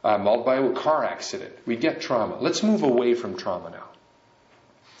 Mauled by a car accident. We get trauma. Let's move away from trauma now.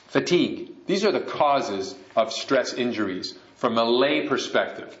 Fatigue. These are the causes of stress injuries from a lay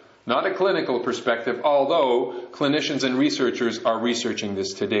perspective, not a clinical perspective, although clinicians and researchers are researching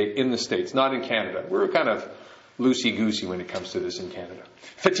this today in the States, not in Canada. We're kind of loosey-goosey when it comes to this in Canada.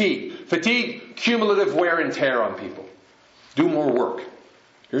 Fatigue. Fatigue, cumulative wear and tear on people. Do more work.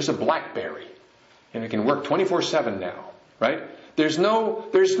 Here's a BlackBerry, and it can work 24/7 now, right? There's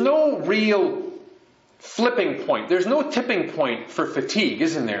no real flipping point. There's no tipping point for fatigue,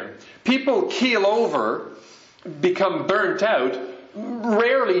 isn't there? People keel over, become burnt out,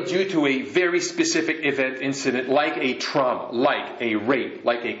 rarely due to a very specific event, incident, like a trauma, like a rape,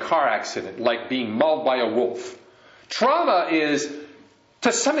 like a car accident, like being mauled by a wolf. Trauma is,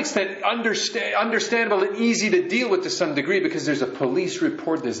 to some extent, understandable and easy to deal with to some degree, because there's a police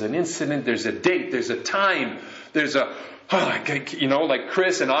report, there's an incident, there's a date, there's a time, there's a... like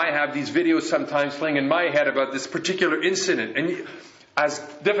Chris and I have these videos sometimes playing in my head about this particular incident. And as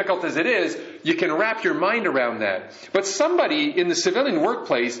difficult as it is, you can wrap your mind around that. But somebody in the civilian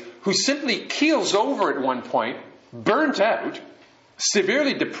workplace who simply keels over at one point, burnt out,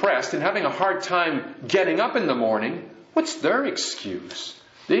 severely depressed, and having a hard time getting up in the morning, what's their excuse?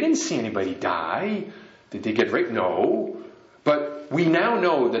 They didn't see anybody die. Did they get raped? No. But we now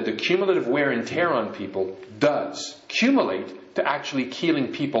know that the cumulative wear and tear on people does accumulate to actually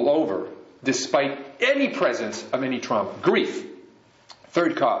keeling people over, despite any presence of any trauma. Grief.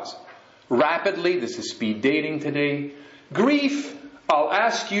 Third cause. Rapidly, this is speed dating today. Grief, I'll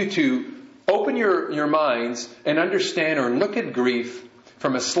ask you to open your minds and understand or look at grief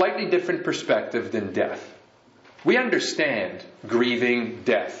from a slightly different perspective than death. We understand grieving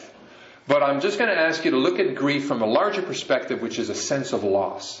death. But I'm just going to ask you to look at grief from a larger perspective, which is a sense of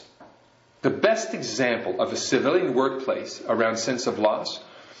loss. The best example of a civilian workplace around sense of loss,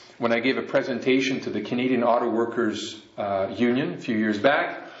 when I gave a presentation to the Canadian Auto Workers Union a few years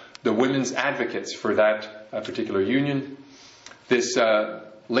back, the women's advocates for that particular union, this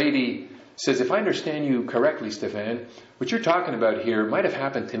lady says, if I understand you correctly, Stephane, what you're talking about here might have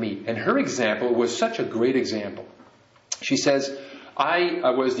happened to me. And her example was such a great example. She says,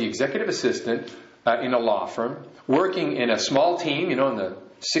 I was the executive assistant in a law firm, working in a small team, on the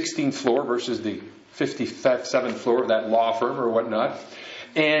 16th floor versus the 57th floor of that law firm or whatnot.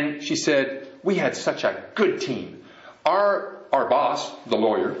 And she said, we had such a good team. Our boss, the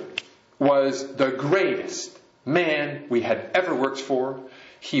lawyer, was the greatest man we had ever worked for.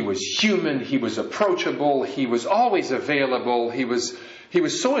 He was human. He was approachable. He was always available. He was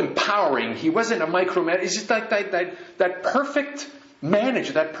so empowering. He wasn't a micromanager. It's just like that perfect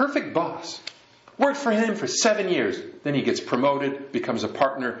manager, that perfect boss. Worked for him for 7 years. Then he gets promoted, becomes a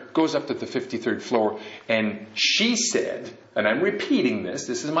partner, goes up to the 53rd floor. And she said, and I'm repeating this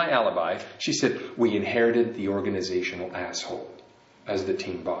is my alibi, she said, we inherited the organizational asshole as the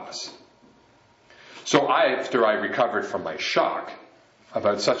team boss. So after I recovered from my shock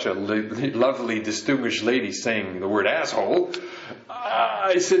about such a lovely, distinguished lady saying the word asshole,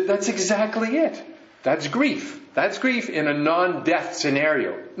 I said, that's exactly it. That's grief. That's grief in a non-death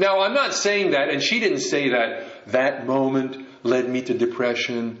scenario. Now, I'm not saying that, and she didn't say that moment led me to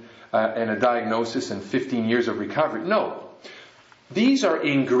depression and a diagnosis and 15 years of recovery. No. These are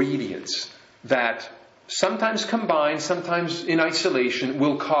ingredients that sometimes combined, sometimes in isolation,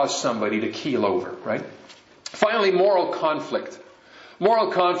 will cause somebody to keel over, right? Finally, moral conflict.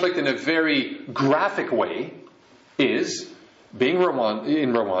 Moral conflict in a very graphic way is being in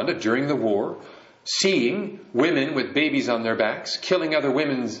Rwanda during the war, seeing women with babies on their backs, killing other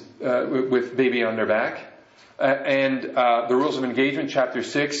women with baby on their back, and the rules of engagement, chapter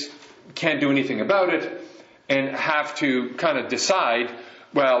 6, can't do anything about it, and have to kind of decide,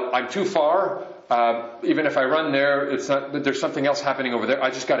 well, I'm too far, even if I run there, there's something else happening over there, I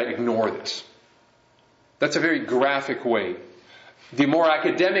just got to ignore this. That's a very graphic way. The more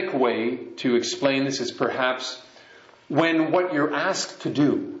academic way to explain this is perhaps when what you're asked to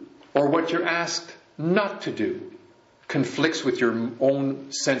do or what you're asked not to do conflicts with your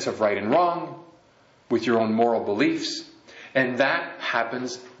own sense of right and wrong, with your own moral beliefs, and that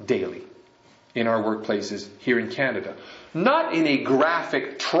happens daily in our workplaces here in Canada. Not in a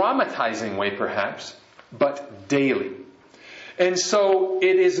graphic, traumatizing way perhaps, but daily. And so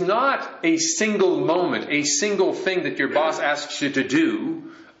it is not a single moment, a single thing that your boss asks you to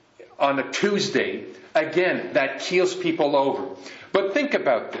do on a Tuesday. Again, that keels people over. But think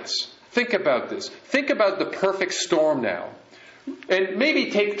about this. Think about this. Think about the perfect storm now. And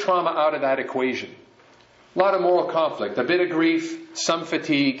maybe take trauma out of that equation. A lot of moral conflict, a bit of grief, some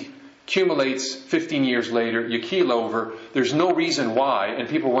fatigue, accumulates 15 years later, you keel over, there's no reason why, and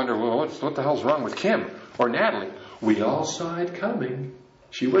people wonder, well, what the hell's wrong with Kim or Natalie? We all saw it coming.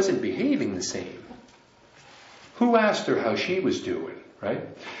 She wasn't behaving the same. Who asked her how she was doing, right?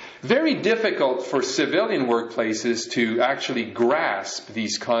 Very difficult for civilian workplaces to actually grasp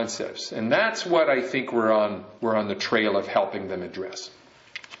these concepts. And that's what I think we're on the trail of helping them address.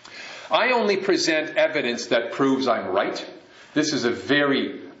 I only present evidence that proves I'm right. This is a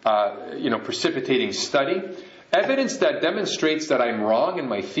very precipitating study. Evidence that demonstrates that I'm wrong in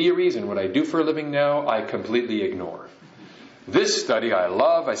my theories and what I do for a living now, I completely ignore. This study I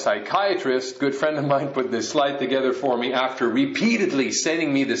love. A psychiatrist, good friend of mine, put this slide together for me after repeatedly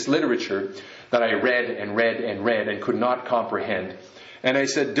sending me this literature that I read and could not comprehend. And I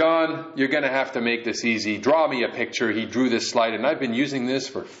said, Don, you're going to have to make this easy. Draw me a picture. He drew this slide, and I've been using this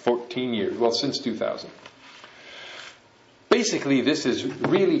for 14 years. Well, since 2000. Basically, this is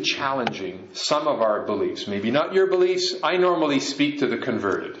really challenging some of our beliefs. Maybe not your beliefs. I normally speak to the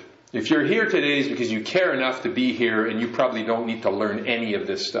converted. If you're here today, it's because you care enough to be here and you probably don't need to learn any of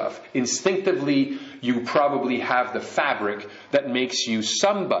this stuff. Instinctively, you probably have the fabric that makes you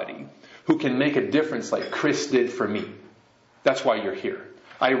somebody who can make a difference like Chris did for me. That's why you're here.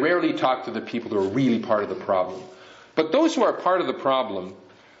 I rarely talk to the people who are really part of the problem. But those who are part of the problem,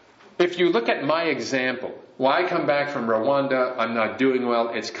 if you look at my example, well, I come back from Rwanda, I'm not doing well,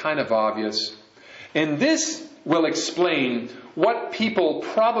 it's kind of obvious. And this will explain what people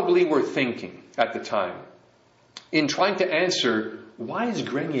probably were thinking at the time in trying to answer, why is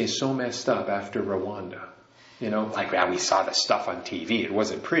Grenier so messed up after Rwanda? We saw the stuff on TV, it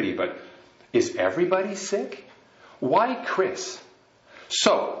wasn't pretty, but is everybody sick? Why Chris?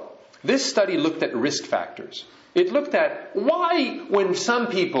 So, this study looked at risk factors. It looked at why when some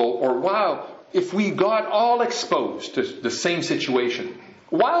people, if we got all exposed to the same situation,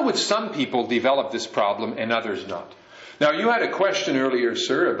 why would some people develop this problem and others not? Now, you had a question earlier,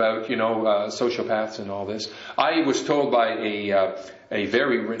 sir, about, sociopaths and all this. I was told by a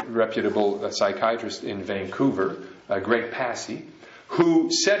very reputable psychiatrist in Vancouver, Greg Passy,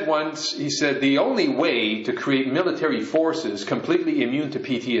 who said once, he said, the only way to create military forces completely immune to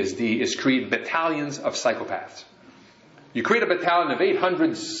PTSD is create battalions of psychopaths. You create a battalion of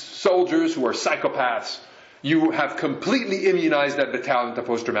 800 soldiers who are psychopaths, you have completely immunized that battalion to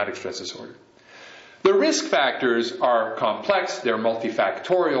post-traumatic stress disorder. The risk factors are complex, they're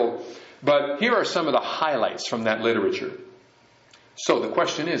multifactorial, but here are some of the highlights from that literature. So the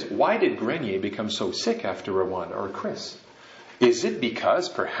question is, why did Grenier become so sick after Rwanda, or Chris? Is it because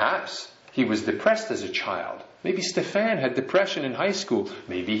perhaps he was depressed as a child? Maybe Stephane had depression in high school.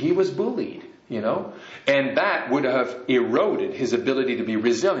 Maybe he was bullied, And that would have eroded his ability to be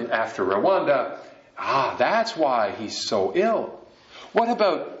resilient after Rwanda. That's why he's so ill. What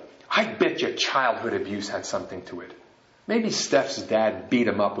about, I bet you childhood abuse had something to it. Maybe Steph's dad beat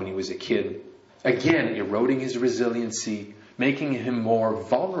him up when he was a kid. Again, eroding his resiliency, making him more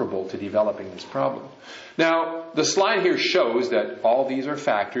vulnerable to developing this problem. Now, the slide here shows that all these are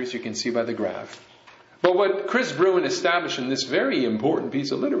factors, you can see by the graph. But what Chris Bruin established in this very important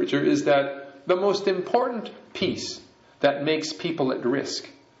piece of literature is that the most important piece that makes people at risk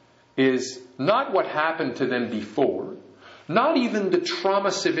is not what happened to them before, not even the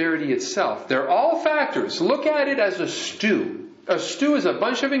trauma severity itself. They're all factors. Look at it as a stew. A stew is a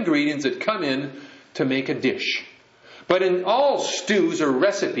bunch of ingredients that come in to make a dish. But in all stews or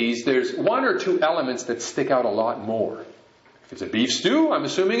recipes, there's one or two elements that stick out a lot more. If it's a beef stew, I'm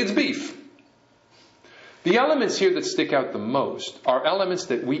assuming it's beef. The elements here that stick out the most are elements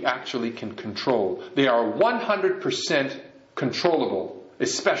that we actually can control. They are 100% controllable,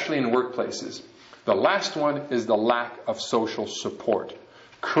 especially in workplaces. The last one is the lack of social support.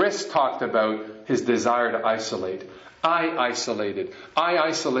 Chris talked about his desire to isolate. I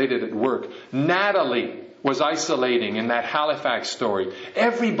isolated at work. Natalie was isolating in that Halifax story.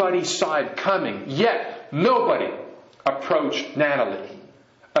 Everybody saw it coming, yet nobody approached Natalie.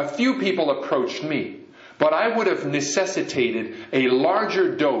 A few people approached me. But I would have necessitated a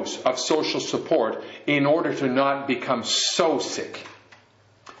larger dose of social support in order to not become so sick.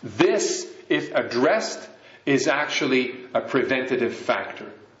 This, if addressed, is actually a preventative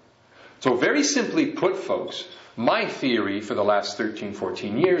factor. So very simply put, folks, my theory for the last 13,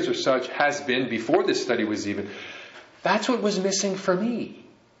 14 years or such has been, before this study was even, that's what was missing for me.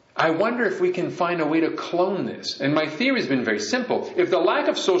 I wonder if we can find a way to clone this. And my theory has been very simple. If the lack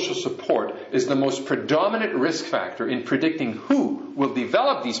of social support is the most predominant risk factor in predicting who will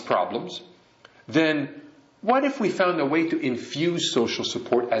develop these problems, then what if we found a way to infuse social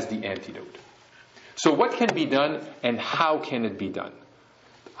support as the antidote? So what can be done and how can it be done?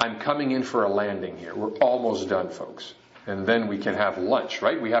 I'm coming in for a landing here. We're almost done, folks. And then we can have lunch,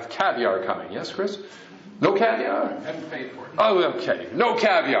 right? We have caviar coming. Yes, Chris? No caviar? I haven't paid for it. Oh, okay. No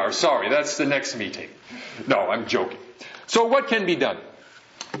caviar. Sorry, that's the next meeting. No, I'm joking. So what can be done?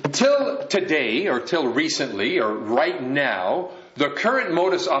 Till today, or till recently, or right now, the current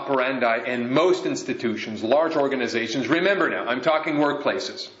modus operandi in most institutions, large organizations, remember now, I'm talking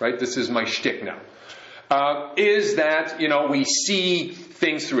workplaces, right? This is my shtick now. Is that, we see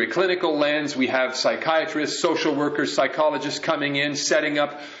things through a clinical lens. We have psychiatrists, social workers, psychologists coming in, setting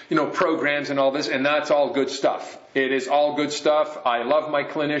up, programs and all this, and that's all good stuff. It is all good stuff. I love my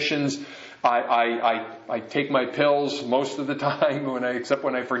clinicians. I take my pills most of the time, except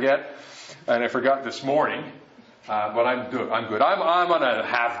when I forget. And I forgot this morning. But I'm good. I'm on a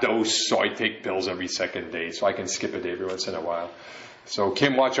half dose, so I take pills every second day, so I can skip a day every once in a while. So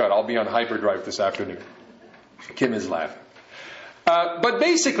Kim, watch out. I'll be on hyperdrive this afternoon. Kim is laughing. But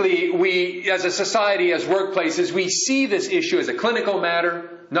basically, we, as a society, as workplaces, we see this issue as a clinical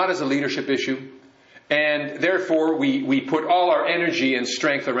matter, not as a leadership issue. And therefore, we put all our energy and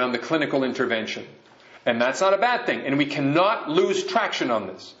strength around the clinical intervention. And that's not a bad thing. And we cannot lose traction on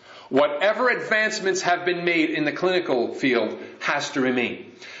this. Whatever advancements have been made in the clinical field has to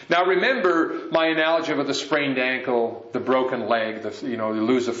remain. Now remember my analogy of the sprained ankle, the broken leg, you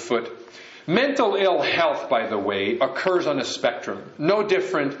lose a foot. Mental ill health, by the way, occurs on a spectrum. No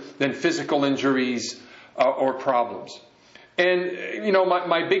different than physical injuries or problems. And,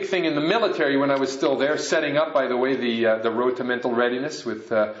 my big thing in the military when I was still there, setting up, by the way, the road to mental readiness with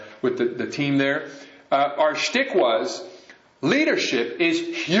the team there, our shtick was, leadership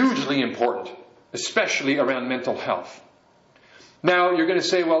is hugely important, especially around mental health. Now, you're going to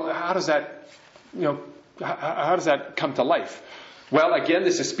say, well, how does that come to life? Well, again,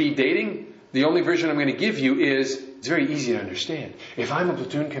 this is speed dating. The only version I'm going to give you is, it's very easy to understand. If I'm a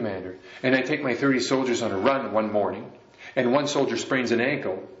platoon commander and I take my 30 soldiers on a run one morning and one soldier sprains an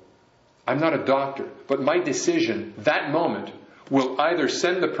ankle, I'm not a doctor, but my decision that moment will either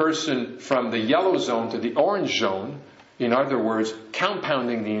send the person from the yellow zone to the orange zone, in other words,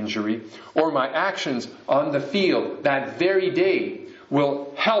 compounding the injury, or my actions on the field that very day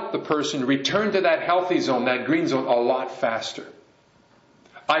will help the person return to that healthy zone, that green zone, a lot faster.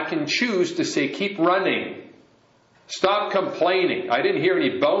 I can choose to say, keep running. Stop complaining. I didn't hear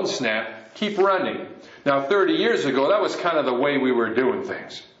any bone snap. Keep running. Now, 30 years ago, that was kind of the way we were doing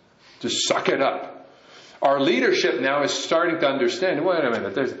things. Just suck it up. Our leadership now is starting to understand, wait a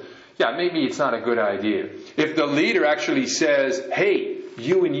minute, maybe it's not a good idea. If the leader actually says, hey,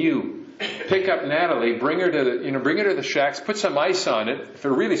 you and you, pick up Natalie, bring her to the shacks, put some ice on it. If it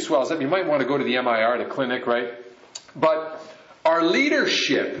really swells up, you might want to go to the MIR, the clinic, right? But our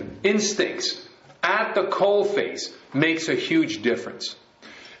leadership instincts at the coalface makes a huge difference.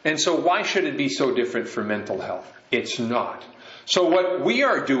 And so why should it be so different for mental health? It's not. So what we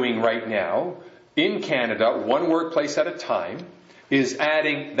are doing right now in Canada, one workplace at a time, is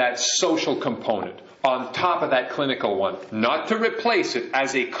adding that social component on top of that clinical one. Not to replace it,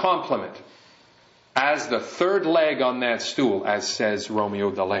 as a complement. As the third leg on that stool, as says Romeo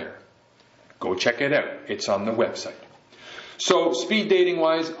Dallaire. Go check it out. It's on the website. So speed dating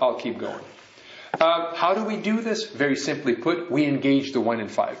wise, I'll keep going. How do we do this? Very simply put, we engage the 1 in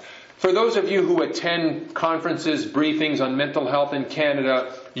 5. For those of you who attend conferences, briefings on mental health in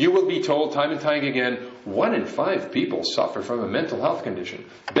Canada, you will be told time and time again, 1 in 5 people suffer from a mental health condition.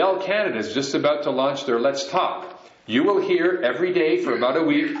 Bell Canada is just about to launch their Let's Talk. You will hear every day for about a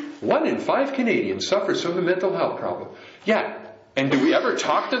week, 1 in 5 Canadians suffers from a mental health problem. Yeah, and do we ever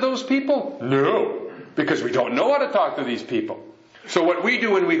talk to those people? No, because we don't know how to talk to these people. So what we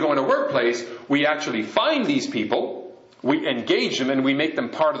do when we go in a workplace, we actually find these people, we engage them, and we make them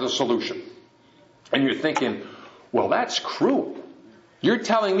part of the solution. And you're thinking, well, that's cruel. You're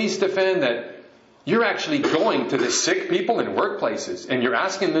telling me, Stephane, that you're actually going to the sick people in workplaces and you're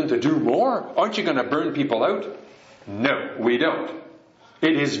asking them to do more? Aren't you going to burn people out? No, we don't.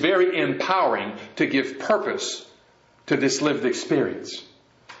 It is very empowering to give purpose to this lived experience.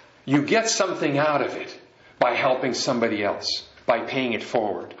 You get something out of it by helping somebody else, by paying it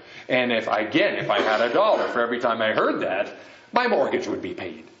forward. And if I had $1 for every time I heard that, my mortgage would be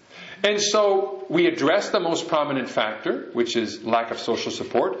paid. And so we address the most prominent factor, which is lack of social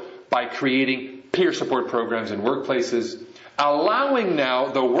support, by creating peer support programs in workplaces, allowing now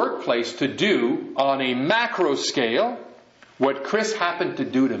the workplace to do on a macro scale what Chris happened to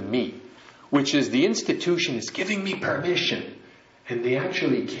do to me, which is the institution is giving me permission and they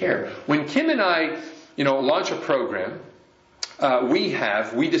actually care. When Kim and I, launch a program,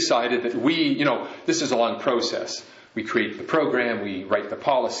 we decided that this is a long process. We create the program, we write the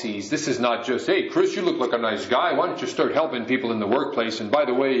policies. This is not just, hey, Chris, you look like a nice guy. Why don't you start helping people in the workplace? And by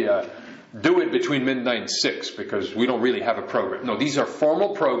the way, do it between midnight and 6 because we don't really have a program. No, these are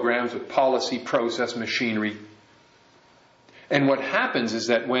formal programs with policy, process, machinery. And what happens is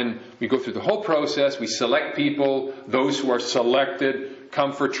that when we go through the whole process, we select people. Those who are selected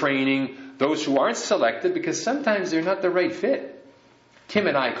come for training. Those who aren't selected, because sometimes they're not the right fit. Kim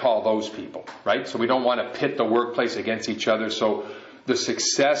and I call those people, right? So we don't want to pit the workplace against each other. So the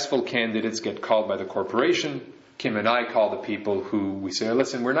successful candidates get called by the corporation. Kim and I call the people who we say,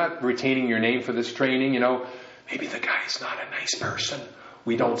 listen, we're not retaining your name for this training. Maybe the guy's not a nice person.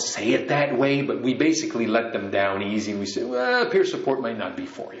 We don't say it that way, but we basically let them down easy. And we say, well, peer support might not be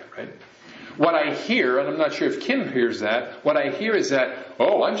for you, right? What I hear, and I'm not sure if Kim hears that, what I hear is that,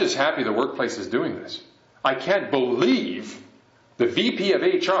 I'm just happy the workplace is doing this. I can't believe the VP of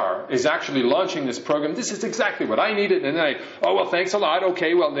HR is actually launching this program. This is exactly what I needed. And then thanks a lot.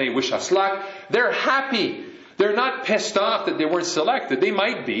 Okay, well, they wish us luck. They're happy. They're not pissed off that they weren't selected. They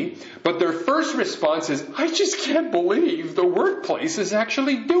might be. But their first response is, I just can't believe the workplace is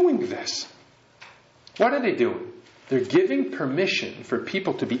actually doing this. What are they doing? They're giving permission for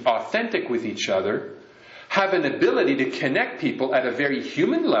people to be authentic with each other, have an ability to connect people at a very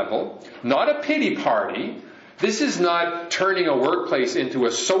human level, not a pity party. This is not turning a workplace into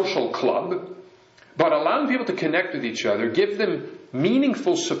a social club, but allowing people to connect with each other, give them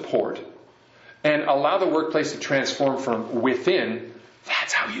meaningful support, and allow the workplace to transform from within.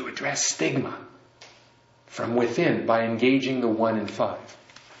 That's how you address stigma. From within, by engaging the 1 in 5.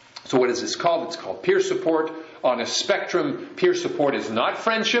 So what is this called? It's called peer support. On a spectrum, peer support is not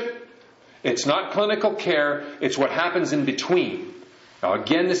friendship. It's not clinical care. It's what happens in between. Now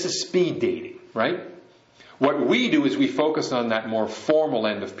again, this is speed dating, right? What we do is we focus on that more formal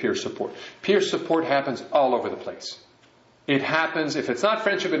end of peer support. Peer support happens all over the place. It happens, if it's not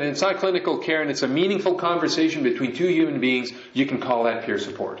friendship and it's not clinical care and it's a meaningful conversation between two human beings, you can call that peer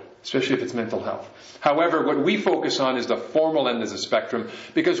support, especially if it's mental health. However, what we focus on is the formal end of the spectrum,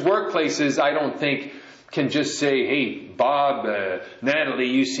 because workplaces, I don't think, can just say, hey, Bob, Natalie,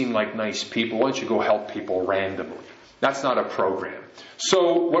 you seem like nice people. Why don't you go help people randomly? That's not a program.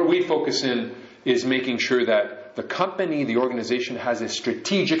 So what we focus in is making sure that the company, the organization, has a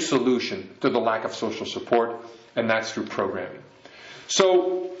strategic solution to the lack of social support, and that's through programming.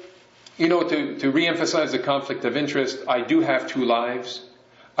 So, to re-emphasize the conflict of interest, I do have 2 lives.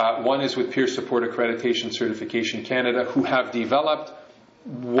 One is with Peer Support Accreditation Certification Canada, who have developed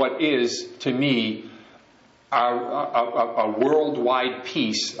what is, to me, a worldwide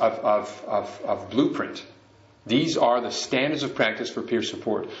piece of blueprint. These are the standards of practice for peer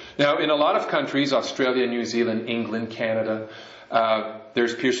support. Now, in a lot of countries, Australia, New Zealand, England, Canada,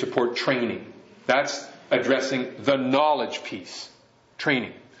 there's peer support training. That's addressing the knowledge piece,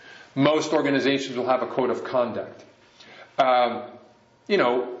 training. Most organizations will have a code of conduct.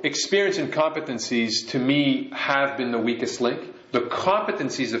 Experience and competencies, to me, have been the weakest link. The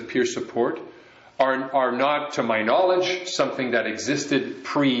competencies of peer support are not, to my knowledge, something that existed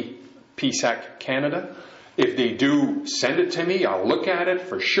pre-PSAC Canada. If they do, send it to me. I'll look at it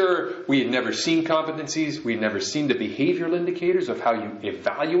for sure. We had never seen competencies. We'd never seen the behavioral indicators of how you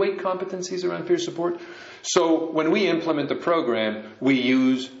evaluate competencies around peer support. So when we implement the program, we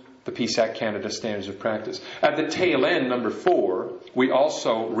use the PSAC Canada Standards of Practice. At the tail end, number 4, we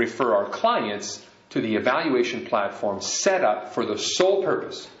also refer our clients to the evaluation platform set up for the sole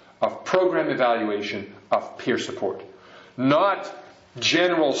purpose of program evaluation of peer support. Not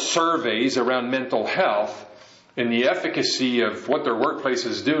general surveys around mental health and the efficacy of what their workplace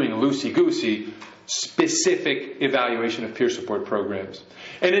is doing loosey-goosey, specific evaluation of peer support programs.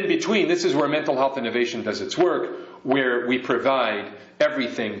 And in between, this is where Mental Health Innovation does its work, where we provide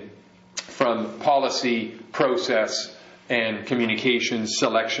everything from policy, process, and communication,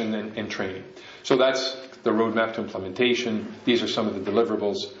 selection, and training. So that's the roadmap to implementation. These are some of the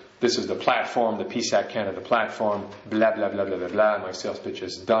deliverables. This is the platform, the PSAC Canada platform, blah, blah, blah, blah, blah, blah. My sales pitch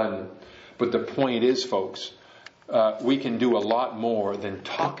is done. But the point is, folks, we can do a lot more than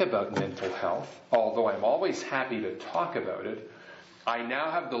talk about mental health. Although I'm always happy to talk about it, I now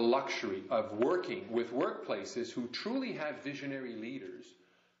have the luxury of working with workplaces who truly have visionary leaders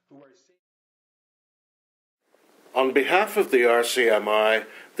who are... On behalf of the RCMI,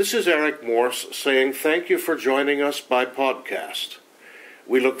 this is Eric Morse saying thank you for joining us by podcast.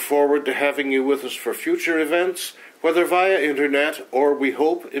 We look forward to having you with us for future events, whether via internet or, we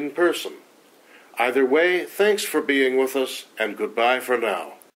hope, in person. Either way, thanks for being with us, and goodbye for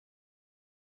now.